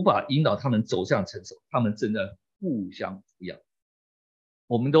们无法引导他们走向成熟，他们正在互相抚养。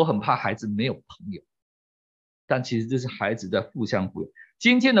我们都很怕孩子没有朋友，但其实这是孩子在互相抚养。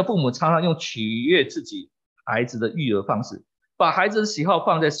今天的父母常常用取悦自己孩子的育儿方式，把孩子的喜好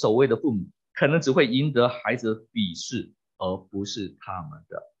放在首位的父母，可能只会赢得孩子的鄙视，而不是他们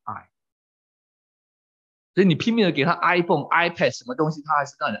的爱。所以你拼命的给他 iPhone、iPad 什么东西，他还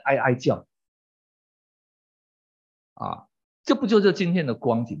是让你哀哀叫这不就是今天的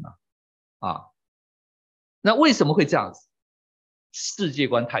光景吗？那为什么会这样子？世界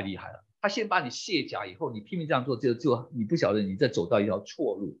观太厉害了，他先把你卸甲以后，你拼命这样做，就你不晓得你在走到一条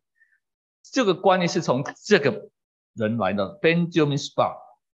错路。这个观念是从这个人来的 Benjamin Spark，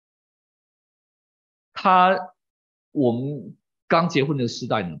 我们刚结婚的时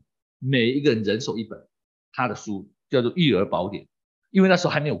代呢，每一个人人手一本他的书，叫做育儿宝典，因为那时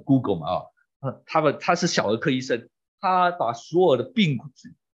候还没有 Google 嘛他是小儿科医生，他把所有的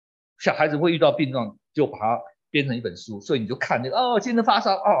小孩子会遇到病状就把它编成一本书，所以你就看今天发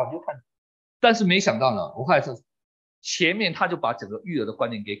烧你就看。但是没想到呢，我后来说前面他就把整个育儿的观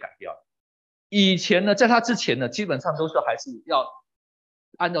念给改掉了。以前呢，在他之前呢，基本上都是还是要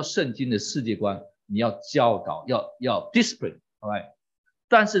按照圣经的世界观，你要教导，要 discipline，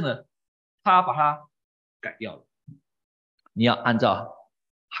 但是呢，他把它改掉了，你要按照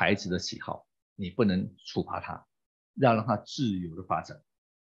孩子的喜好，你不能处罚他，要让他自由的发展。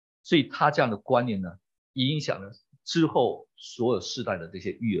所以他这样的观念呢，影响了之后所有世代的这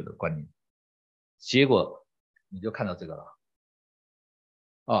些育儿的观念。结果你就看到这个了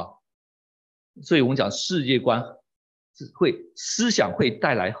啊。所以我们讲世界观思想会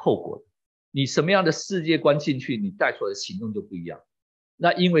带来后果的，你什么样的世界观进去，你带出来的行动就不一样。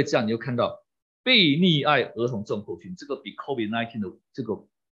那因为这样，你就看到被溺爱儿童症候群，这个比 COVID-19 的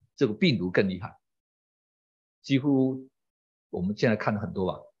这个病毒更厉害，几乎我们现在看的很多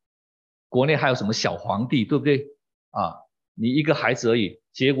吧。国内还有什么小皇帝，对不对啊？你一个孩子而已，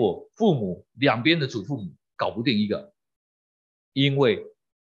结果父母两边的祖父母搞不定一个，因为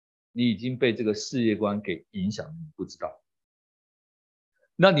你已经被这个世界观给影响，你不知道。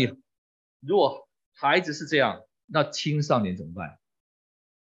那你如果孩子是这样，那青少年怎么办？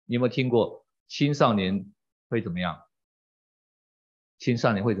你有没有听过青少年会怎么样？青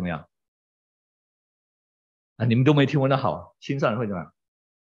少年会怎么样？啊，你们都没听过，那好，青少年会怎么样？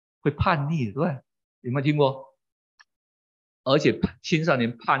会叛逆，对不对？有没有听过？而且青少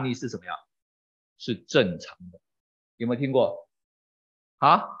年叛逆是怎么样？是正常的，有没有听过？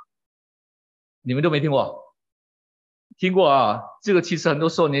啊？你们都没听过？听过啊，这个其实很多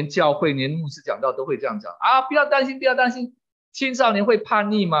时候连教会连牧师讲道都会这样讲啊，不要担心，不要担心，青少年会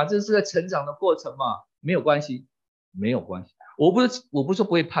叛逆嘛，这是在成长的过程嘛，没有关系，没有关系。我不是说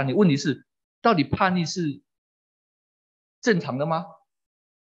不会叛逆，问题是到底叛逆是正常的吗？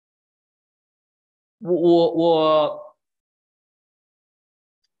我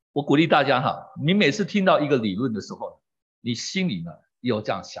鼓励大家哈，你每次听到一个理论的时候，你心里呢有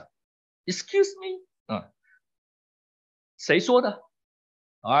这样想 ，Excuse me，谁说的？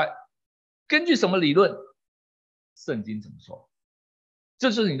根据什么理论？圣经怎么说？这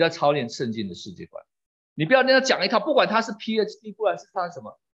就是你在操练圣经的世界观。你不要跟他讲一套，不管他是 PhD， 不管是他什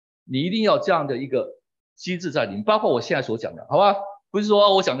么，你一定要这样的一个机制在里面。包括我现在所讲的，好吧？不是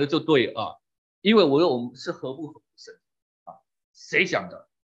说我讲的就对啊，因为我们是合不合圣经啊？谁讲的？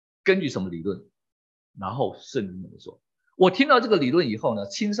根据什么理论？然后圣经怎么说？我听到这个理论以后呢，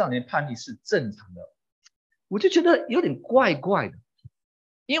青少年叛逆是正常的，我就觉得有点怪怪的，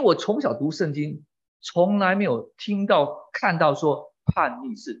因为我从小读圣经，从来没有看到说叛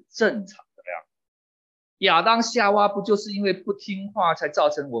逆是正常的呀。亚当夏娃不就是因为不听话才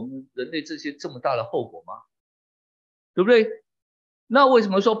造成我们人类这么大的后果吗？对不对？那为什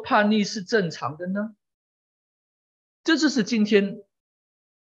么说叛逆是正常的呢？这就是今天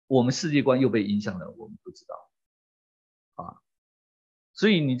我们世界观又被影响了，我们不知道啊。所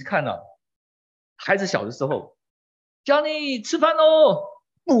以你看啊，孩子小的时候，叫你吃饭喽，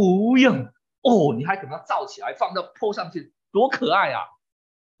不用哦，你还可能要照起来放到 po 上去，多可爱啊！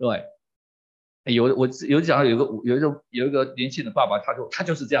对，我讲到有一个年轻的爸爸，他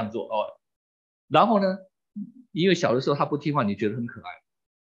就是这样做哦。然后呢，因为小的时候他不听话，你觉得很可爱。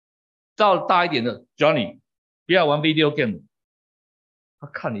到大一点的 Johnny， 不要玩 video game， 他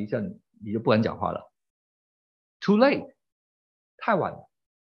看你一下，你就不敢讲话了。Too late， 太晚了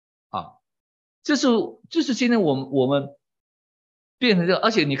啊！这是今天我们变成这个，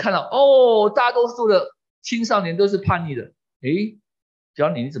而且你看到哦，大多数的青少年都是叛逆的，诶，只要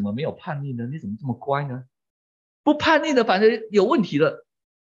你怎么没有叛逆呢？你怎么这么乖呢？不叛逆的反正有问题了。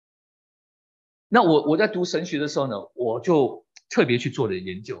那我在读神学的时候呢，我就特别去做了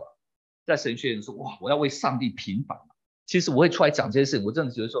研究啊，在神学院说哇，我要为上帝平反。其实我会出来讲这些事情，我真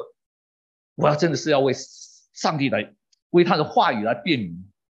的觉得说，我要真的是要为上帝为他的话语来辩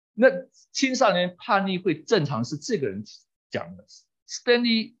明。那青少年叛逆会正常是这个人讲的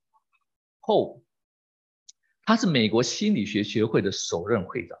 ，Stanley Ho， 他是美国心理学学会的首任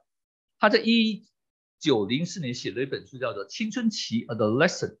会长，他在1904年写了一本书叫做《青春期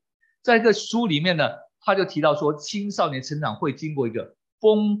Adolescent》，在这个书里面呢，他就提到说，青少年成长会经过一个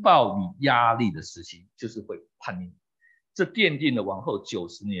风暴与压力的时期，就是会叛逆，这奠定了往后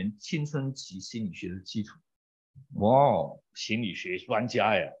90年青春期心理学的基础。哇，心理学专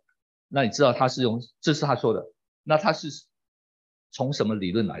家呀！那你知道这是他说的，那他是从什么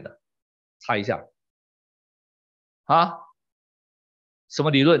理论来的？猜一下啊？什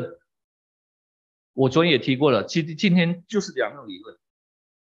么理论？我昨天也提过了，今天就是2种理论，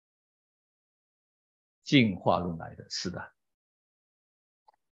进化论来的，是的，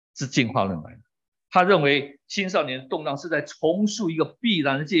是进化论来的。他认为青少年动荡是在重塑一个必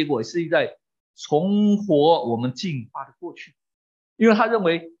然的结果，是在重活我们进化的过去。因为他认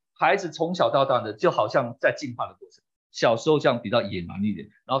为孩子从小到大的就好像在进化的过程，小时候这样比较野蛮一点，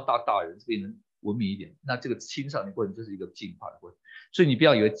然后到大人变成文明一点，那这个青少年过程就是一个进化的过程。所以你不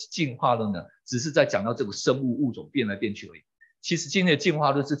要以为进化论呢只是在讲到这个生物物种变来变去而已，其实今天的进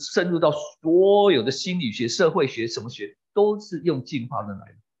化论是深入到所有的心理学、社会学、什么学都是用进化论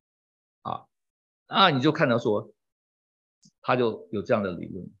来的啊。那你就看到说，他就有这样的理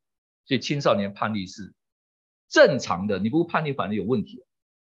论，所以青少年叛逆是正常的，你不叛逆反而有问题。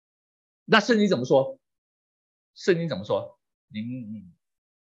那圣经怎么说？圣经怎么说？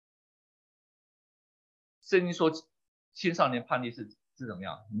圣经说青少年叛逆是怎么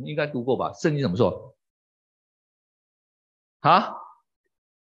样？你们应该读过吧？圣经怎么说？啊？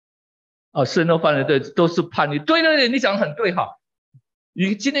哦，圣都犯了，对，都是叛逆。对对对，你讲的很对哈。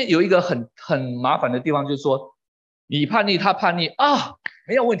你今天有一个很麻烦的地方，就是说你叛逆，他叛逆啊，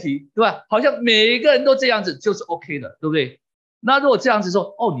没有问题，对吧？好像每个人都这样子就是 OK 的，对不对？那如果这样子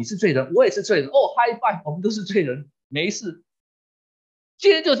说，哦，你是罪人，我也是罪人，哦 ，high five，我们都是罪人，没事。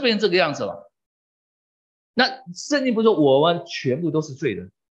今天就是变成这个样子了。那圣经不是说我们全部都是罪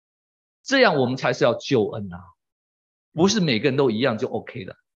人，这样我们才是要救恩啊，不是每个人都一样就 OK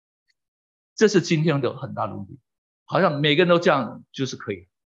的。这是今天的很大的问题，好像每个人都这样就是可以。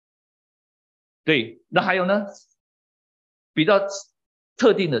对，那还有呢？比较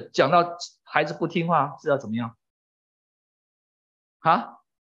特定的，讲到孩子不听话是要怎么样？啊？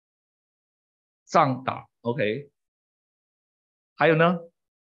杖打 ，OK。还有呢？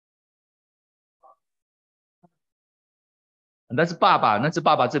那是爸爸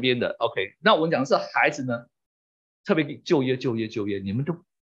这边的 ，OK。那我们讲的是孩子呢，特别就业，你们都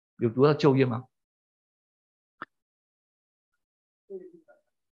有读到就业吗？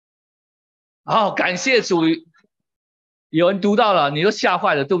哦，感谢主，有人读到了，你都吓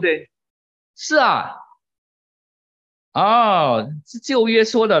坏了，对不对？是啊，哦，是旧约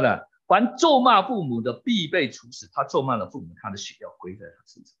说的了，凡咒骂父母的必被处死，他咒骂了父母，他的血要归在他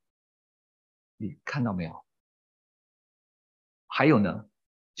身上。你看到没有？还有呢，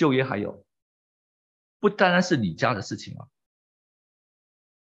旧约还有，不单单是你家的事情啊，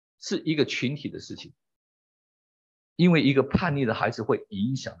是一个群体的事情，因为一个叛逆的孩子会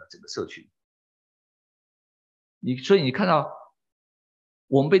影响了整个社区。所以你看到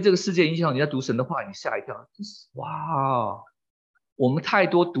我们被这个世界影响，你在读神的话，你吓一跳，哇！我们太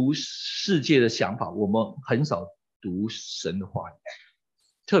多读世界的想法，我们很少读神的话语，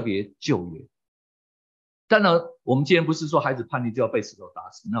特别旧约。当然，我们今天不是说孩子叛逆就要被石头打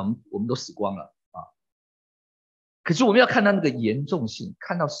死，那我们都死光了啊。可是我们要看到那个严重性，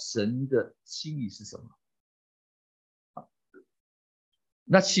看到神的心意是什么。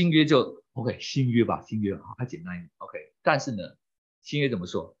那新约就 OK， 新约吧，新约还简单一点 OK。但是呢，新约怎么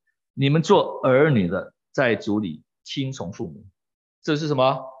说？你们做儿女的，在主里听从父母，这是什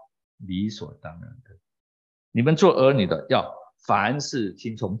么？理所当然的。你们做儿女的，要凡事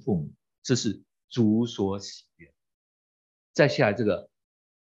听从父母，这是主所喜悦。再下来这个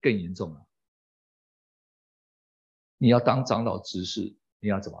更严重了，你要当长老执事，你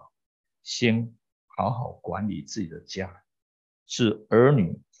要怎么？先好好管理自己的家，使儿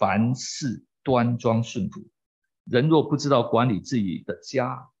女凡事端庄顺服。人若不知道管理自己的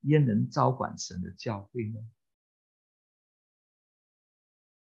家，焉能招管神的教会呢？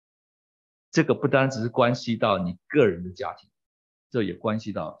这个不单只是关系到你个人的家庭，这也关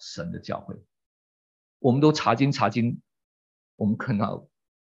系到神的教会。我们都查经，我们可能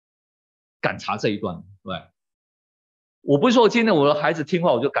敢查这一段，对。我不是说今天我的孩子听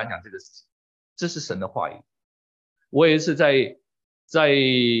话，我就敢讲这个事情，这是神的话语。我也是在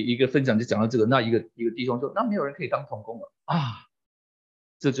一个分享就讲到这个，那一个弟兄说，那没有人可以当同工了啊，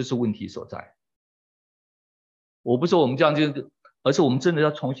这就是问题所在。我不是说我们这样就，而是我们真的要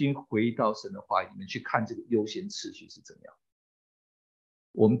重新回到神的话语里面去看这个优先次序是怎样。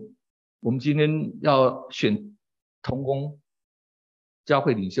我们今天要选同工教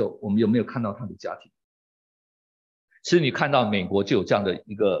会领袖，我们有没有看到他的家庭？其实你看到美国就有这样的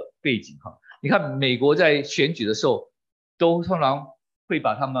一个背景哈，你看美国在选举的时候，都通常会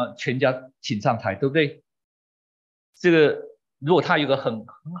把他们全家请上台，对不对？这个如果他有个很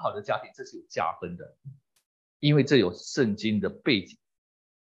好的家庭，这是有加分的，因为这有圣经的背景。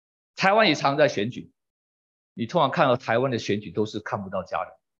台湾也常在选举，你通常看到台湾的选举都是看不到家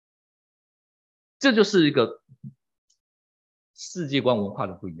人，这就是一个世界观文化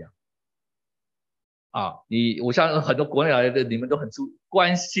的不一样。啊，我相信很多国内来的你们都很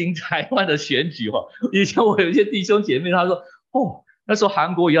关心台湾的选举哦。以前我有一些弟兄姐妹，他说，哦，那时候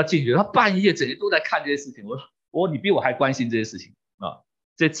韩国也要竞选，他半夜整天都在看这些事情。我说，你比我还关心这些事情啊，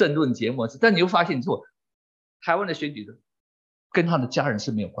这政论节目。但你会发现错，台湾的选举跟他的家人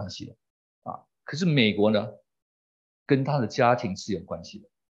是没有关系的啊。可是美国呢，跟他的家庭是有关系的。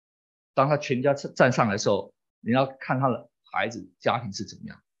当他全家站上来的时候，你要看他的孩子家庭是怎么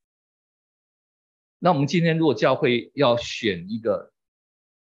样。那我们今天如果教会要选一个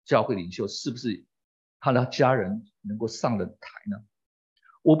教会领袖，是不是他的家人能够上得台呢？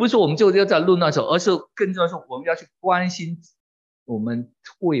我不是说我们就要在论那时候，而是更重要的是我们要去关心我们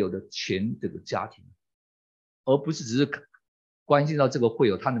会友的全这个家庭，而不是只是关心到这个会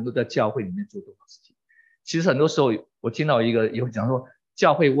友他能够在教会里面做多少事情。其实很多时候我听到有讲说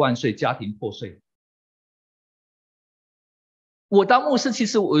教会万岁，家庭破碎。我当牧师，其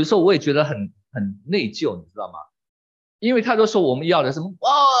实我有时候我也觉得很内疚，你知道吗？因为他都说我们要的什么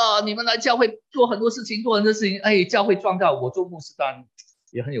哇，你们来教会做很多事情，做很多事情，哎，教会壮大，我做牧师当然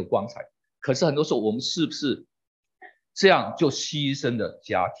也很有光彩。可是很多时候我们是不是这样就牺牲了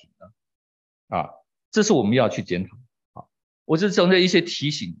家庭呢？啊，这是我们要去检讨啊。我是针对一些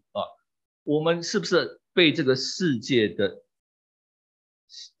提醒啊，我们是不是被这个世界的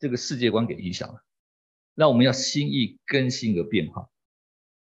这个世界观给影响了？那我们要心意更新而变化。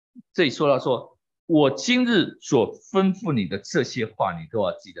这里说到说，我今日所吩咐你的这些话，你都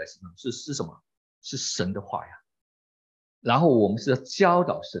要记在心上。是什么？是神的话呀。然后我们是要教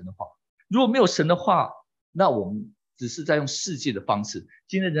导神的话。如果没有神的话，那我们只是在用世界的方式。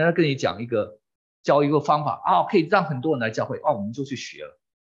今天人家跟你讲教一个方法啊，可以让很多人来教会啊，我们就去学了。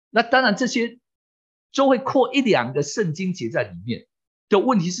那当然这些就会扩一两个圣经节在里面。的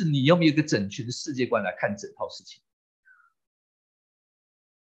问题是你有没有一个整全的世界观来看整套事情？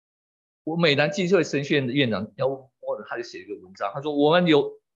我美南基督会神学院的院长要摸着他就写一个文章，他说我们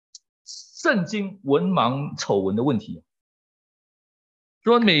有圣经文盲丑闻的问题。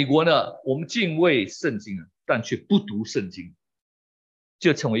说美国呢，我们敬畏圣经啊，但却不读圣经，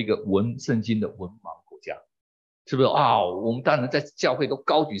就成为一个圣经的文盲国家，是不是啊？我们当然在教会都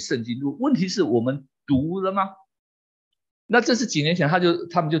高举圣经，问题是我们读了吗？那这是几年前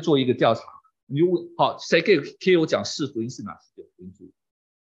他们就做一个调查，你就问好，谁可以我讲四福音是哪四个福音书？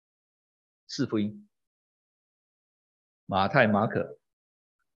四福音，马太、马可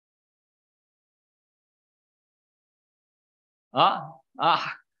啊，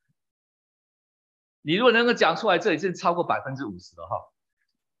你如果能够讲出来，这已经超过50%了哈。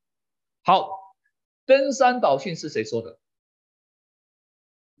好，登山宝训是谁说的？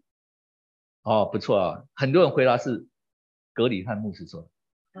哦，不错啊，很多人回答是格里汉牧师说的。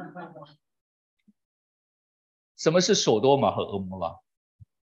什么是索多玛和蛾摩拉？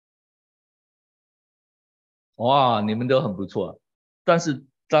哇，你们都很不错。但是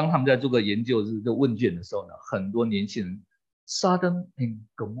当他们在做个研究这个问卷的时候呢，很多年轻人 Sodom and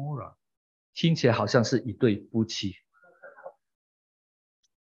Gomorrah 听起来好像是一对夫妻。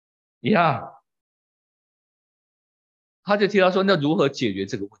他就提到说，那如何解决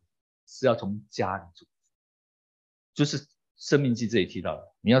这个问题？是要从家里做，就是生命记这里提到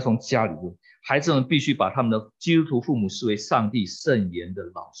的，你要从家里做。孩子们必须把他们的基督徒父母视为上帝圣言的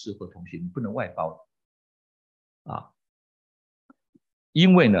老师和同学，你不能外包啊。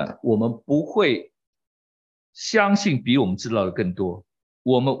因为呢，我们不会相信比我们知道的更多，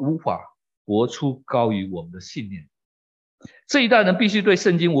我们无法活出高于我们的信念。这一代人必须对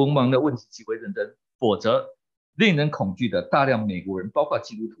圣经文盲的问题极为认真，否则令人恐惧的大量美国人，包括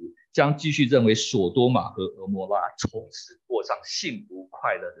基督徒，将继续认为索多玛和蛾摩拉从此过上幸福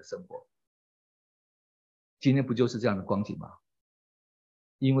快乐的生活。今天不就是这样的光景吗？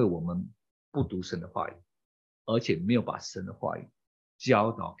因为我们不读神的话语，而且没有把神的话语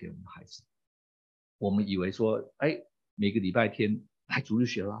教导给我们的孩子。我们以为说，哎，每个礼拜天来主日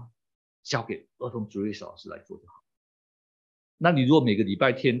学啦，交给儿童主日小老师来做就好。那你如果每个礼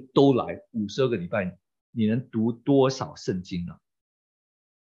拜天都来52个礼拜，你能读多少圣经呢？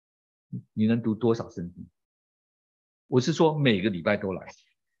你能读多少圣经？我是说每个礼拜都来。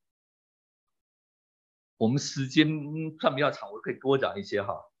我们时间算比较长，我可以多讲一些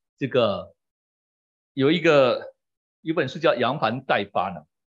哈。这个有一本书叫《扬帆待发》呢，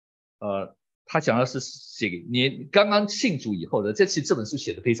他讲的是写给你刚刚信主以后的，其实这本书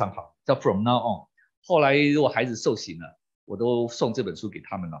写的非常好，叫 From Now On。后来如果孩子受洗了，我都送这本书给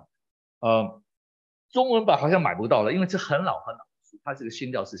他们了。中文版好像买不到了，因为这很老的书，它是个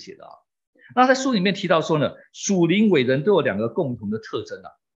宣教士写的啊。那在书里面提到说呢，属灵伟人都有2个共同的特征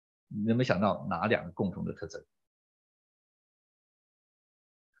啊，你有没有想到哪2个共同的特征？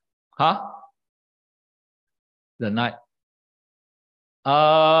忍耐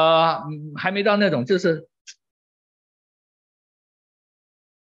还没到那种，就是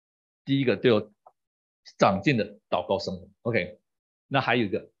第一个都有长进的祷告生活。OK， 那还有一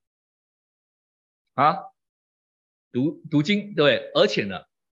个读经，对，而且呢，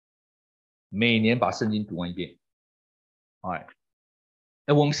每年把圣经读完一遍。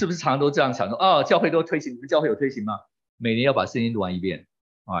我们是不是常常都这样想说教会都推行，你们教会有推行吗？每年要把圣经读完一遍。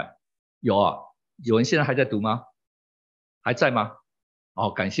有啊，有人现在还在读吗？还在吗？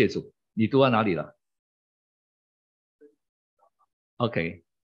哦，感谢主，你读到哪里了 ？OK，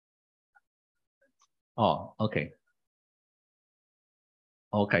 哦 ，OK，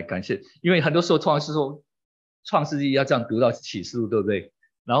 感谢，因为很多时候通常是说创世纪要这样读到启示录，对不对？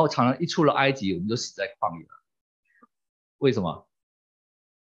然后常常一出了埃及，我们就死在旷野了。为什么？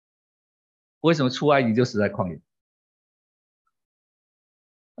为什么出埃及就死在旷野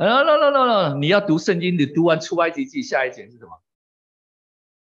？No， 你要读圣经，你读完出埃及记，下一节是什么？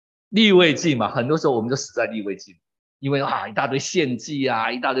利未记嘛，很多时候我们就死在利未记，因为一大堆献祭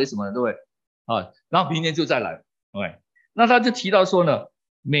啊，一大堆什么，对不对？然后明年就再来，对。那他就提到说呢，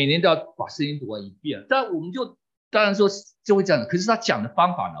每年都要把圣经读完一遍，但我们就当然说就会这样，可是他讲的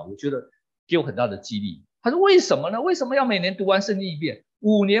方法呢，我觉得给我很大的激励。他说为什么呢？为什么要每年读完圣经一遍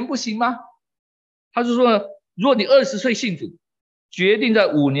？5年不行吗？他就说呢，如果你20岁信主，决定在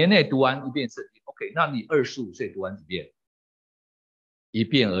5年内读完一遍圣经 ，OK， 那你25岁读完几遍？一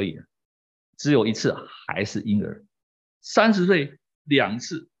遍而已，只有一次还是婴儿，30岁2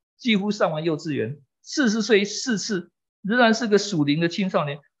次，几乎上完幼稚园，40岁4次，仍然是个属灵的青少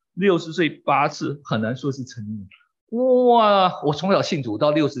年，60岁8次，很难说是成年人。哇！我从小信主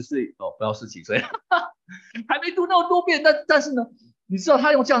到60岁，不要40几岁，还没读那么多遍，但是呢，你知道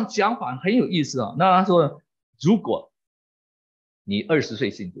他用这样讲法很有意思啊。那他说呢，如果你20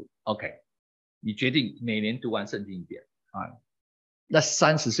岁信主 ，OK， 你决定每年读完圣经一遍啊。那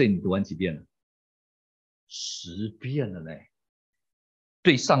30岁你读完几遍了？10遍了呢。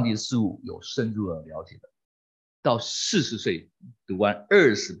对上帝的事物有深入的了解的，到40岁读完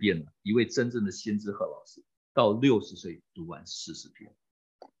20遍了，一位真正的先知贺老师，到60岁读完40遍，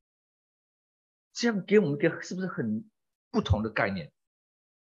这样给我们一个是不是很不同的概念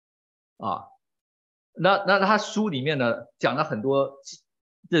啊？那他书里面呢讲了很多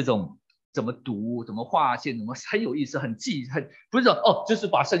这种怎么读、怎么划线、怎么很有意思、很不是说就是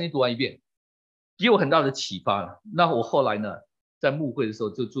把圣经读完一遍，给我很大的启发了。那我后来呢，在牧会的时候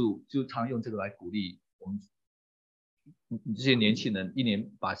就常用这个来鼓励我们这些年轻人，一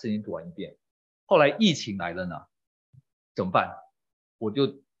年把圣经读完一遍。后来疫情来了呢，怎么办？我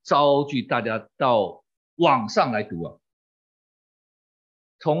就召集大家到网上来读啊。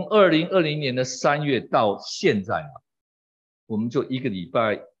从2020年的3月到现在啊，我们就一个礼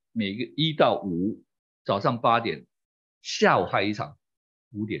拜每个1到5早上8点，下午还有一场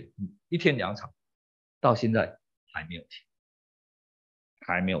5点，一天2场，到现在还没有停，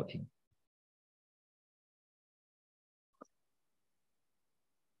还没有停。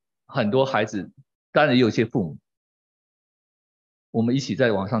很多孩子，当然也有些父母，我们一起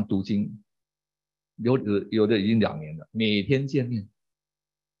在网上读经，有的已经2年了，每天见面，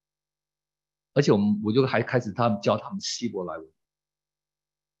而且我就还开始教他们希伯来文。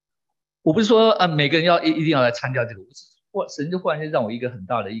我不是说每个人一定要来参加这个，神就忽然间让我一个很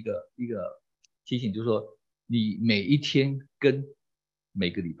大的一个提醒，就是说你每一天跟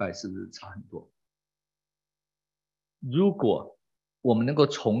每个礼拜是不是差很多？如果我们能够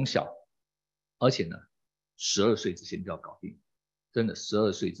从小，而且呢12岁之前就要搞定，真的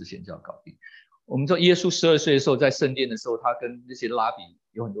12岁之前就要搞定。我们说耶稣12岁的时候在圣殿的时候，他跟那些拉比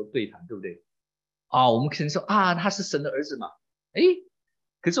有很多对谈，对不对？我们可能说他是神的儿子嘛，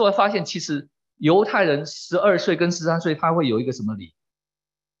可是我发现其实犹太人12岁跟13岁他会有一个什么礼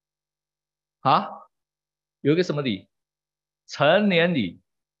啊？有一个什么礼？成年礼。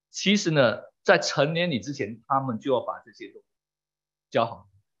其实呢，在成年礼之前，他们就要把这些都教好。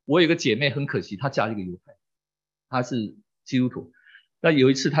我有个姐妹很可惜，她嫁了一个犹太人，她是基督徒。那有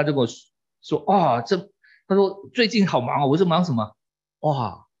一次她就跟我说她说最近好忙我说忙什么？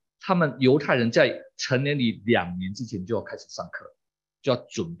他们犹太人在成年礼2年之前就要开始上课，就要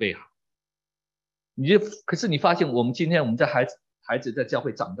准备好。可是你发现我们今天我们在孩子在教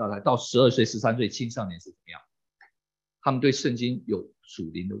会长大了，到12岁、13岁青少年是怎么样？他们对圣经有属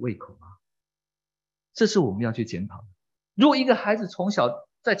灵的胃口吗？这是我们要去检讨的。如果一个孩子从小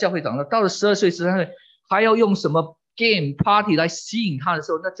在教会长大，到了12岁、13岁，还要用什么 game party 来吸引他的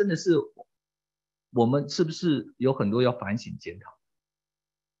时候，那真的是我们是不是有很多要反省检讨？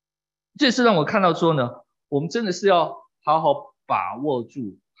这是让我看到说呢，我们真的是要好好把握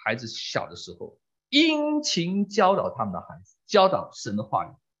住孩子小的时候，殷勤教导他们的孩子，教导神的话语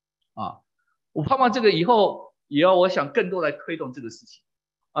我盼望这个以后也要我想更多来推动这个事情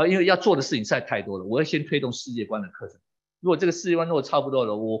因为要做的事情实在太多了，我会先推动世界观的课程。如果这个世界观如果差不多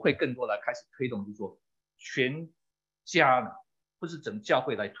了，我会更多来开始推动，就是说全家或是整个教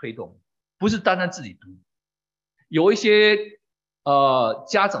会来推动，不是单单自己读。有一些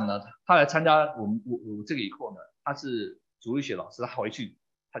家长呢，他来参加我这个以后呢，他是主日学老师，他回去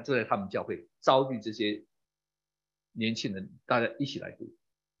他就在他们教会召集这些年轻人，大家一起来读。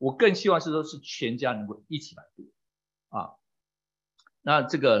我更希望是说是全家能够一起来读啊。那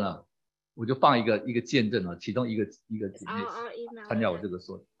这个呢，我就放一个见证了，其中一个姐妹参加我这个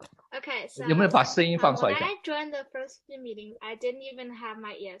说。Okay, so 有没有把声音放出来 when 一下？ I joined the first few meetings, I didn't even have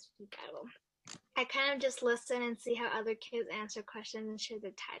my ears to Bible. I kind of just listen and see how other kids answer questions and share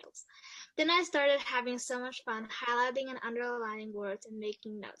their titles. Then I started having so much fun highlighting and underlining words and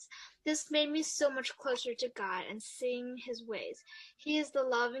making notes. This made me so much closer to God and seeing His ways. He is the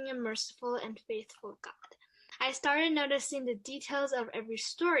loving and merciful and faithful God. I started noticing the details of every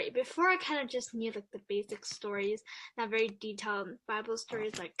story. Before, I kind of just knew like the basic stories, not very detailed Bible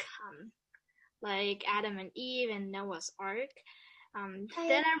stories like Adam and Eve and Noah's Ark.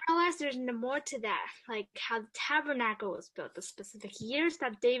 Then I realized there's more to that, like how the tabernacle was built, the specific years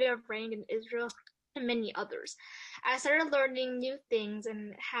that David reigned in Israel, and many others. I started learning new things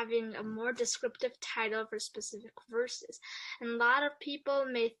and having a more descriptive title for specific verses. And a lot of people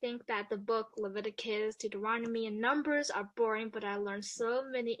may think that the book Leviticus, Deuteronomy, and Numbers are boring, but I learned so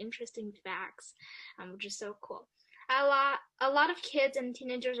many interesting facts, which is so cool. A lot of kids and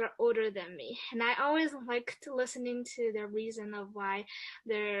teenagers are older than me, and I always liked listening to their reason of why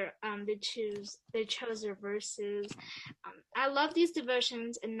they chose their verses. I love these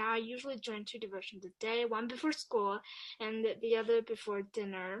devotions, and now I usually join 2 devotions a day, one before school and the other before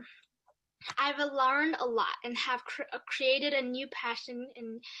dinner. I've learned a lot and have created a new passion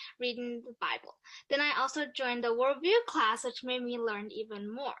in reading the Bible. Then I also joined the worldview class, which made me learn even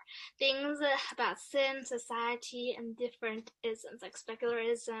more things about sin, society, and different isms like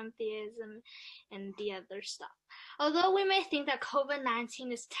secularism, theism, and the other stuff. Although we may think that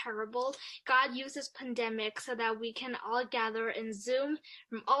COVID-19 is terrible, God uses pandemic so that we can all gather in Zoom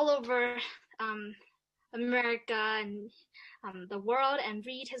from all over America and the world and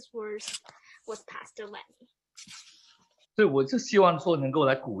read His words with Pastor Lenny. 所以我就希望说能够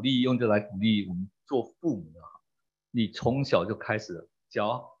来鼓励，用这来鼓励我们做父母的，你从小就开始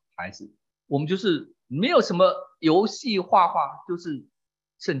教孩子，我们就是没有什么游戏画画，就是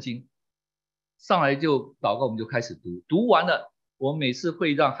圣经，上来就祷告，我们就开始读，读完了，我们每次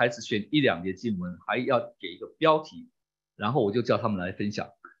会让孩子选1、2节经文，还要给一个标题，然后我就叫他们来分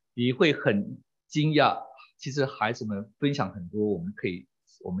享，你会很惊讶，其实孩子们分享很多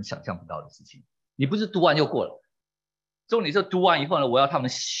我们想象不到的事情。你不是读完就过了，重点是读完以后呢，我要他们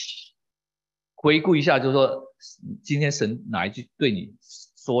回顾一下，就是说今天神哪一句对你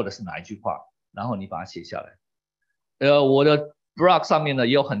说的是哪一句话，然后你把它写下来。我的 blog 上面呢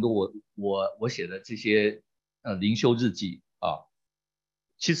也有很多我写的这些灵修日记啊，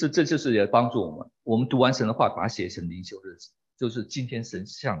其实这就是也帮助我们读完神的话，把它写成灵修日记，就是今天神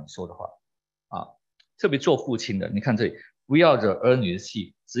向你说的话啊。特别做父亲的，你看这里，不要惹儿女的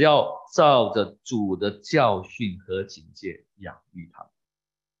气，只要照着主的教训和警戒养育他们。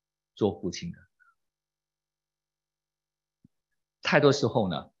做父亲的，太多时候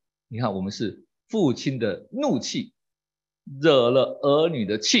呢，你看我们是父亲的怒气，惹了儿女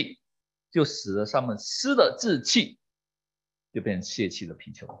的气，就使得他们失了志气，就变成泄气的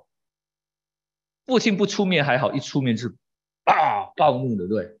贫穷。父亲不出面还好，一出面是暴怒的，对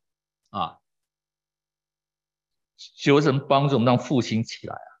不对啊？求神帮助我们让父亲起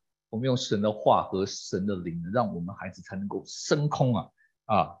来啊！我们用神的话和神的灵，让我们孩子才能够升空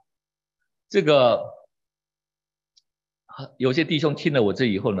啊！这个有些弟兄听了我这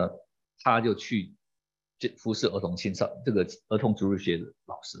以后呢，他就去服侍儿童青少这个儿童主日学的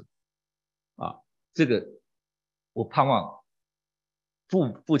老师啊。这个我盼望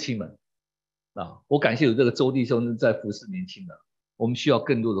父亲们啊，我感谢有这个周弟兄在服侍年轻人，我们需要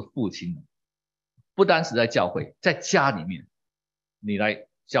更多的父亲们。不单是在教会，在家里面，你来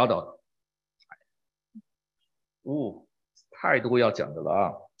教导。太多要讲的了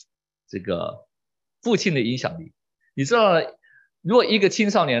啊！这个父亲的影响力，你知道，如果一个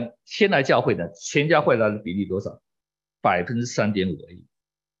青少年先来教会的，全家会来的比例多少？3.5%而已。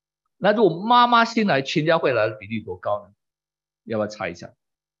那如果妈妈先来，全家会来的比例多高呢？要不要猜一下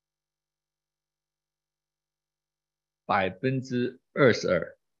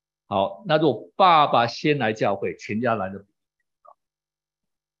？22%。好，那如果爸爸先来教会，全家来的比例高，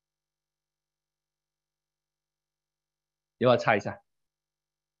要不要猜一下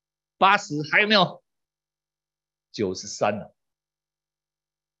？80，还有没有？93了。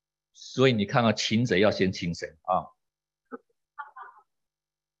所以你看到擒贼要先擒谁啊？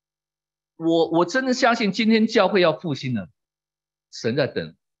我真的相信今天教会要复兴了，神在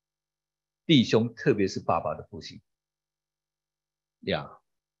等弟兄，特别是爸爸的复兴呀。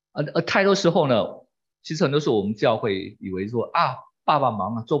太多时候呢，其实很多时候我们教会以为说爸爸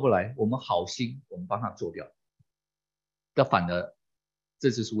忙啊做不来，我们好心我们帮他做掉，但反而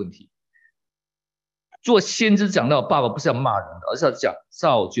这就是问题。做先知讲到爸爸不是要骂人的，而是要讲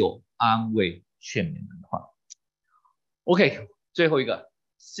造就、安慰、劝勉人的话。OK， 最后一个，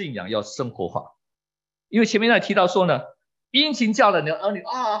信仰要生活化。因为前面提到说呢，殷勤教导你的儿女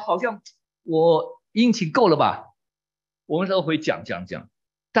啊，好像我殷勤够了吧？我们都会讲，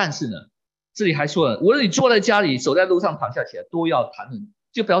但是呢，这里还说了，无论你坐在家里、走在路上、躺下起来，都要谈论，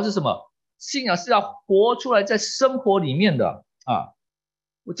就表示什么？信仰是要活出来，在生活里面的啊。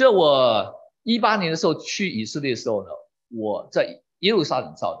我18年的时候去以色列的时候呢，我在耶路撒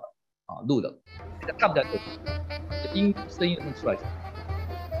冷照的啊录的，看不太懂，声音能出来。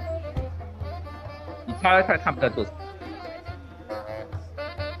你猜看不太懂。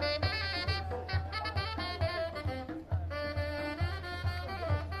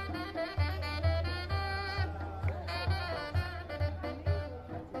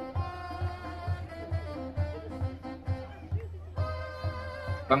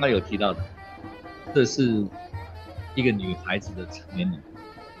刚刚有提到的，这是一个女孩子的成年礼，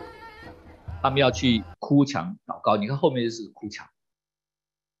他们要去哭墙祷告，你看后面就是哭墙。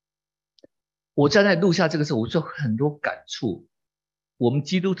我站在录下这个时候，我就很多感触。我们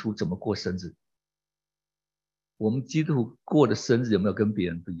基督徒怎么过生日？我们基督徒过的生日有没有跟别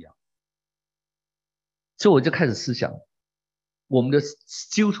人不一样？所以我就开始思想，我们的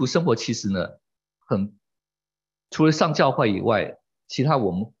基督徒生活其实呢，除了上教会以外，其他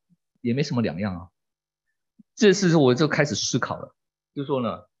我们也没什么两样啊。这次我就开始思考了，就说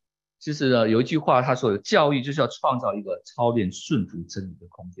呢，其实呢有一句话他说，教育就是要创造一个操练顺服真理的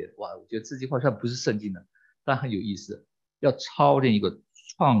空间。哇，我觉得这句话虽然不是圣经的，但很有意思，要创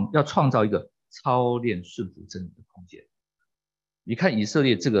造一个操练顺服真理的空间。你看以色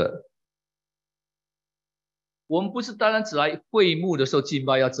列这个，我们不是单单只来会幕的时候敬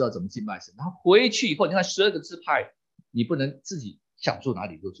拜，要知道怎么敬拜神，然后回去以后，你看12个支派，你不能自己想住哪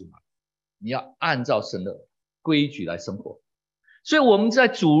里就住哪里，你要按照神的规矩来生活。所以我们在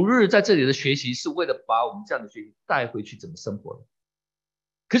主日在这里的学习，是为了把我们这样的学习带回去怎么生活的。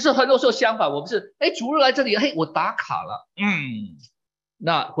可是很多时候相反，我们是主日来这里，我打卡了，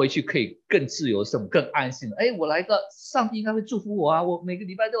那回去可以更自由生活，更安心了。我来个，上帝应该会祝福我啊！我每个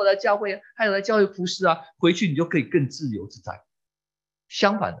礼拜都有来教会，还有来教会服侍啊，回去你就可以更自由自在。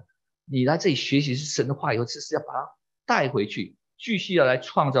相反的，你来这里学习是神的话以后，是要把它带回去，继续要来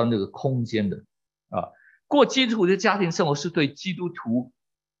创造那个空间的啊。过基督徒的家庭生活是对基督徒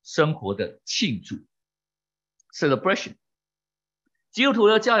生活的庆祝 celebration。基督徒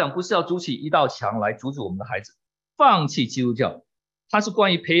的教养不是要筑起一道墙来阻止我们的孩子放弃基督教，它是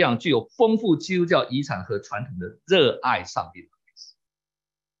关于培养具有丰富基督教遗产和传统的热爱上帝的孩子。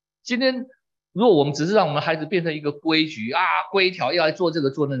今天如果我们只是让我们的孩子变成一个规矩规条，要来做这个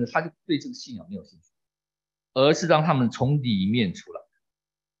做那个，他就对这个信仰没有兴趣，而是让他们从里面出来。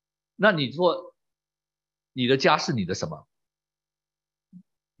那你说你的家是你的什么？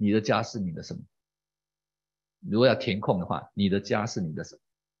你的家是你的什么？如果要填空的话，你的家是你的什么？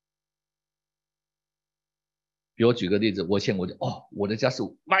比如举个例子，我的家是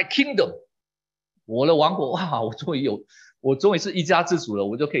my kingdom， 我的王国，哇，我终于是一家之主了，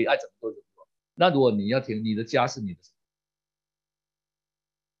我就可以爱怎么做怎么做。那如果你要填你的家是你的什么？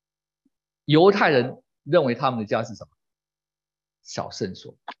犹太人认为他们的家是什么？小圣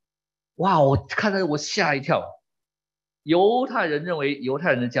所。哇，我看到我吓一跳。犹太人认为犹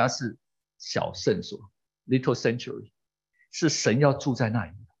太人的家是小圣所 little sanctuary， 是神要住在那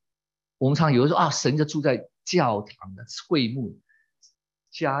里。我们常以为说神就住在教堂的会幕，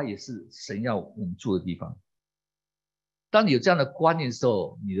家也是神要我们住的地方。当你有这样的观念的时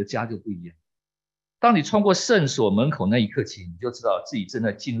候，你的家就不一样。当你穿过圣所门口那一刻起，你就知道自己正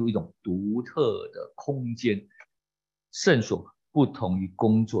在进入一种独特的空间。圣所不同于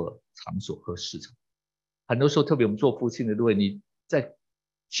工作场所和市场。很多时候，特别我们做父亲的，如果你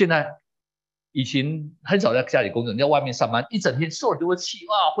现在以前很少在家里工作，你在外面上班，一整天受了多气，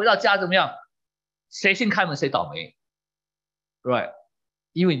回到家怎么样？谁先开门谁倒霉 ，right？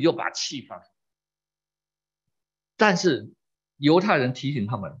 因为你就把气发出。但是犹太人提醒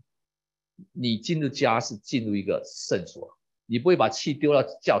他们，你进入家是进入一个圣所，你不会把气丢到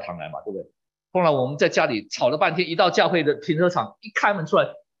教堂来嘛，对不对？后来我们在家里吵了半天，一到教会的停车场，一开门出来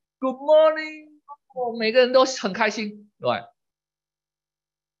 ，Good morning， 每个人都很开心，对吧？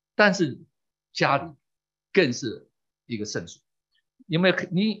但是家里更是一个圣所。有没有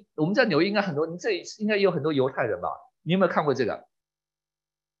我们在纽约应该很多，你这里应该也有很多犹太人吧？你有没有看过这个？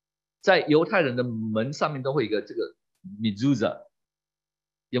在犹太人的门上面都会有一个这个 mezuzah，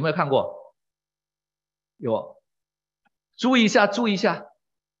 有没有看过？有。注意一下，注意一下。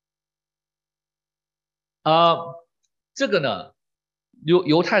这个呢，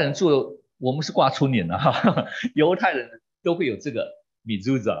犹太人做，我们是挂春联的哈，犹太人都会有这个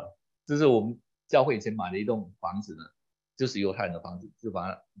mezuzah，这是我们教会以前买了一栋房子呢，就是犹太人的房子，就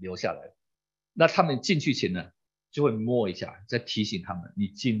把它留下来。那他们进去前呢，就会摸一下，再提醒他们你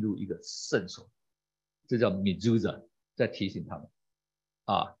进入一个圣所，这叫mezuzah，再提醒他们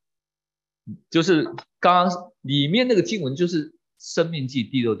啊，就是刚刚里面那个经文就是申命记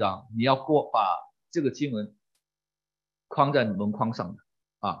第6章，你要把这个经文框在门框上的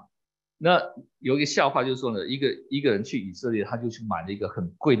啊。那有一个笑话就是说呢，一个人去以色列，他就去买了一个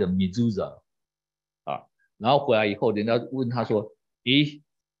很贵的mezuzah啊，然后回来以后，人家问他说，咦，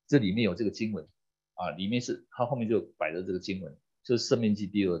这里面有这个经文啊，里面是他后面就摆着这个经文，就是申命记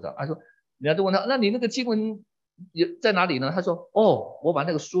第2章。他说，人家就问他，那你那个经文在哪里呢？他说，哦，我把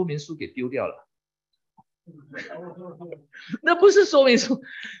那个说明书给丢掉了。那不是说明书，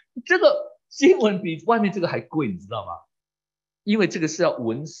这个经文比外面这个还贵，你知道吗？因为这个是要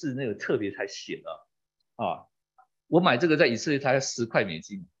文士那个特别才写的啊。我买这个在以色列才10块美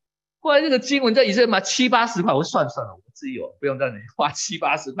金，后来这个经文在以色列买70、80块，我算了，我自己有，不用在那里花70、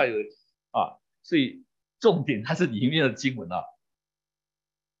80块啊。所以重点它是里面的经文啊。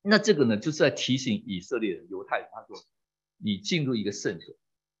那这个呢，就是在提醒以色列人、犹太人，他说你进入一个圣所。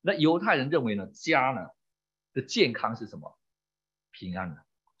那犹太人认为呢，家呢的健康是什么？平安的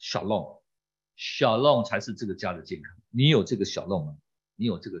 ，shalom 才是这个家的健康。你有这个shalom吗？你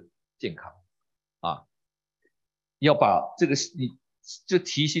有这个健康啊？要把这个你就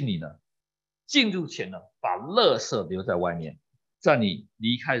提醒你呢，进入前呢，把垃圾留在外面，在你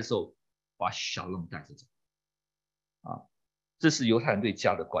离开的时候，把shalom带着走啊。这是犹太人对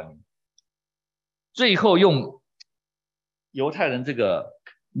家的观念。最后用犹太人这个，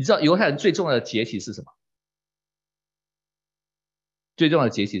你知道犹太人最重要的节期是什么？最重要的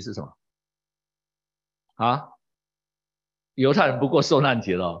节期是什么？啊？犹太人不过受难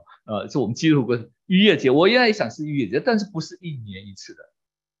节了，是我们基督徒逾越节。我原来想是逾越节，但是不是1年1次的，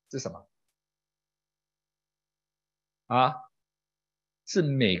是什么？啊？是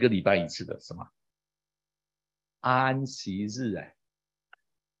每个礼拜1次的，什么？安息日哎，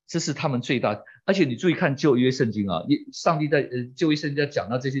这是他们最大。而且你注意看旧约圣经啊，上帝在旧约圣经在讲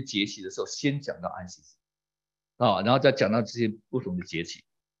到这些节期的时候，先讲到安息日啊，然后再讲到这些不同的节期。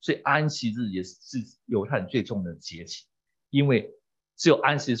所以安息日也是犹太人最重要的节期，因为只有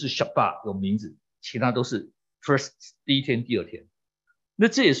安息日是 Shabbat 有名字，其他都是 first 第1天、第2天。那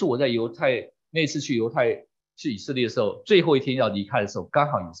这也是我在那次去以色列的时候，最后一天要离开的时候，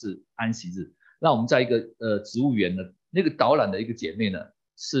刚好也是安息日。那我们在一个植物园呢，那个导览的一个姐妹呢，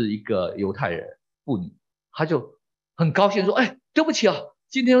是一个犹太人妇女，她就很高兴说：“哎，对不起啊，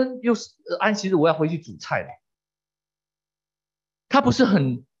今天又是安息日，我要回去煮菜了。”她不是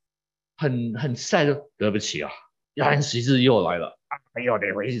很晒的，对不起啊，安息日又来了，又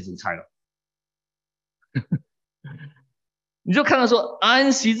得回去煮菜了。你就看到说，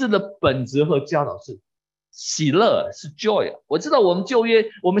安息日的本质和教导是喜乐，是 joy。我知道我们旧约、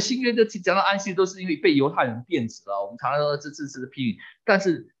我们新约的讲到安息，都是因为被犹太人变质了。我们常常说这是批评，但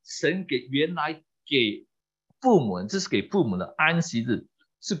是神原来给父母，这是给父母的安息日，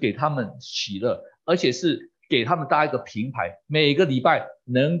是给他们喜乐，而且是给他们搭一个平台，每个礼拜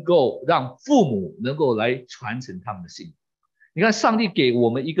能够让父母能够来传承他们的信仰。你看，上帝给我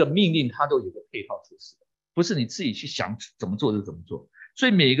们一个命令，他都有个配套措施，不是你自己去想怎么做就怎么做。所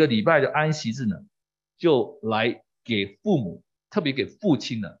以每一个礼拜的安息日呢，就来给父母，特别给父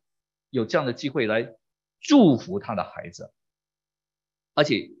亲呢，有这样的机会来祝福他的孩子，而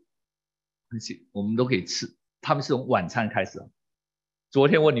且我们都可以吃。他们是从晚餐开始。昨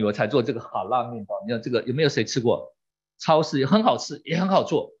天我女儿才做这个哈拉面包，你看这个有没有谁吃过？超市也很好吃，也很好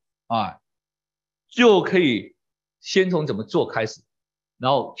做啊，就可以先从怎么做开始，然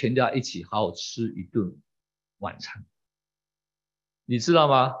后全家一起好好吃一顿晚餐。你知道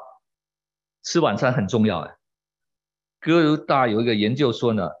吗？吃晚餐很重要哎。哥大有一个研究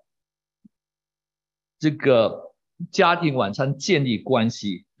说呢，这个家庭晚餐建立关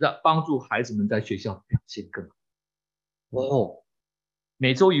系，帮助孩子们在学校表现更好。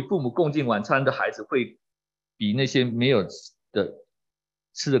每周与父母共进晚餐的孩子会比那些没有的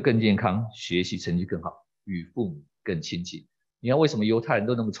吃得更健康，学习成绩更好，与父母更亲近。你看为什么犹太人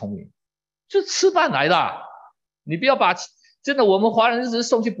都那么聪明？就吃饭来的。你不要把真的我们华人只是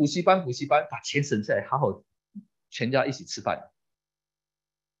送去补习班，把钱省下来，好好全家一起吃饭，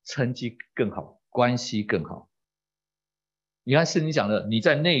成绩更好，关系更好。你看圣经讲的，你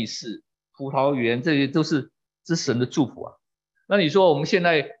在内室、葡萄园，这些都是神的祝福啊。那你说我们现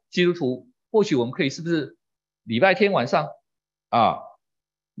在基督徒，或许我们可以是不是礼拜天晚上啊，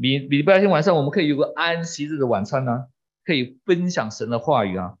礼拜天晚上我们可以有个安息日的晚餐呢，可以分享神的话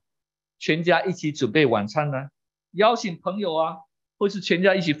语啊，全家一起准备晚餐呢，邀请朋友啊，或是全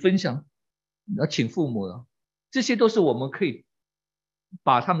家一起分享，请父母啊，这些都是我们可以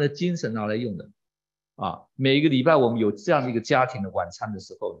把他们的精神拿来用的啊。每一个礼拜我们有这样的一个家庭的晚餐的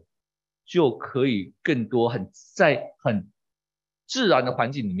时候，就可以更多在很自然的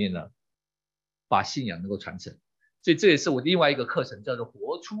环境里面呢，把信仰能够传承。所以这也是我另外一个课程，叫做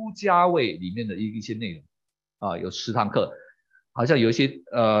活出家味里面的一些内容啊，有10堂课，好像有一些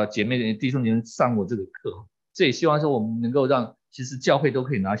姐妹弟兄们上过这个课，这也希望说我们能够让其实教会都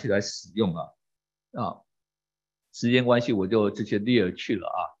可以拿去来使用啊。时间关系我就这些列去了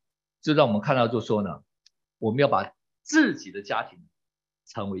啊，就让我们看到就说呢，我们要把自己的家庭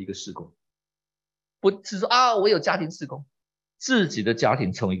成为一个事工，不是说啊我有家庭事工，自己的家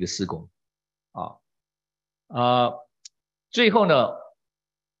庭成为一个事工最后呢，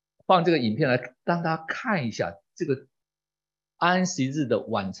放这个影片来让大家看一下这个安息日的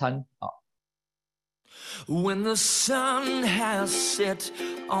晚餐啊。When the sun has set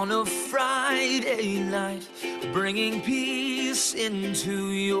on a Friday night, bringing peace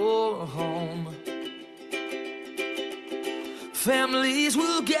into your home, families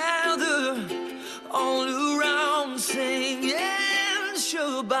will gather all around singing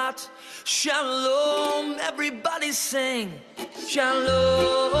Shabbat Shalom. Everybody sing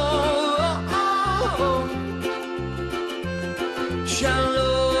Shalom,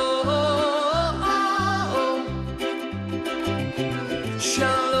 Shalom,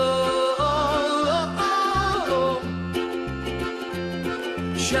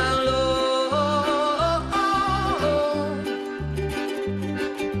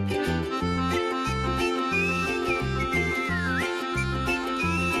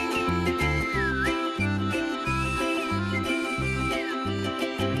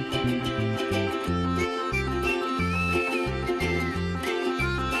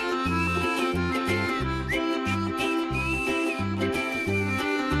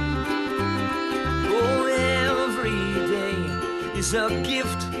 is a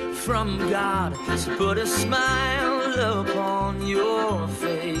gift from God, so put a smile upon your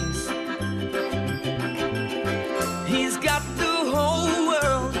face. He's got the whole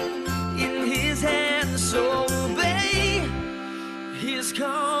world in his hands, so obey his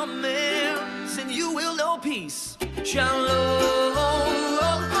commands and you will know peace. Shalom,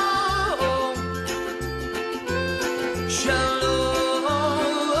 Shalom,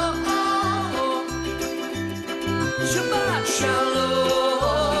 Shabbat Shalom.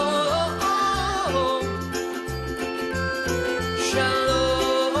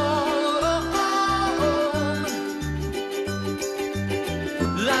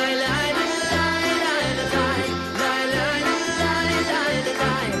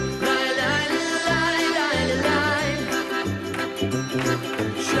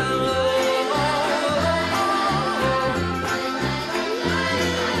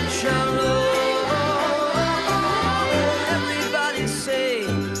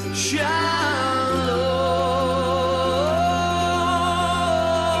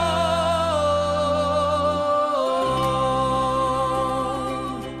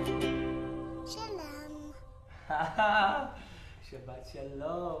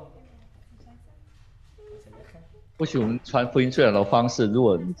或许我们传福音最好的方式，如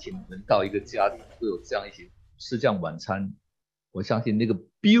果你请人到一个家里会有这样一些吃这样晚餐，我相信那个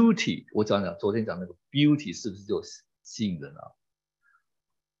beauty， 我昨天讲那个 beauty 是不是就吸引人了？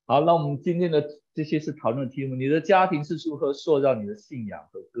好，那我们今天的这些是讨论的题目。你的家庭是如何塑造你的信仰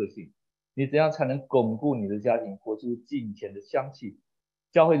和个性？你怎样才能巩固你的家庭，活出敬虔的香气？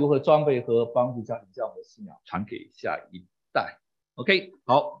教会如何装备和帮助家庭将我们的信仰传给下一代 ？OK，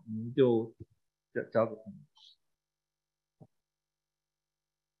 好，我们就交给他们。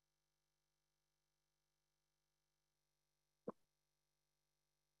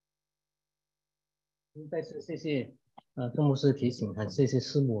再次谢谢郑牧师提醒哈，谢谢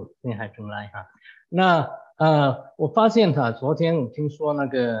师母内海中来哈。那我发现哈，昨天我听说那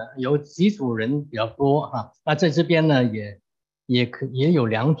个有几组人比较多哈，那在这边呢也有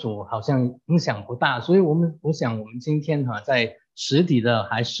2组好像影响不大，所以我想我们今天哈在实体的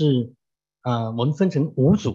还是我们分成5组。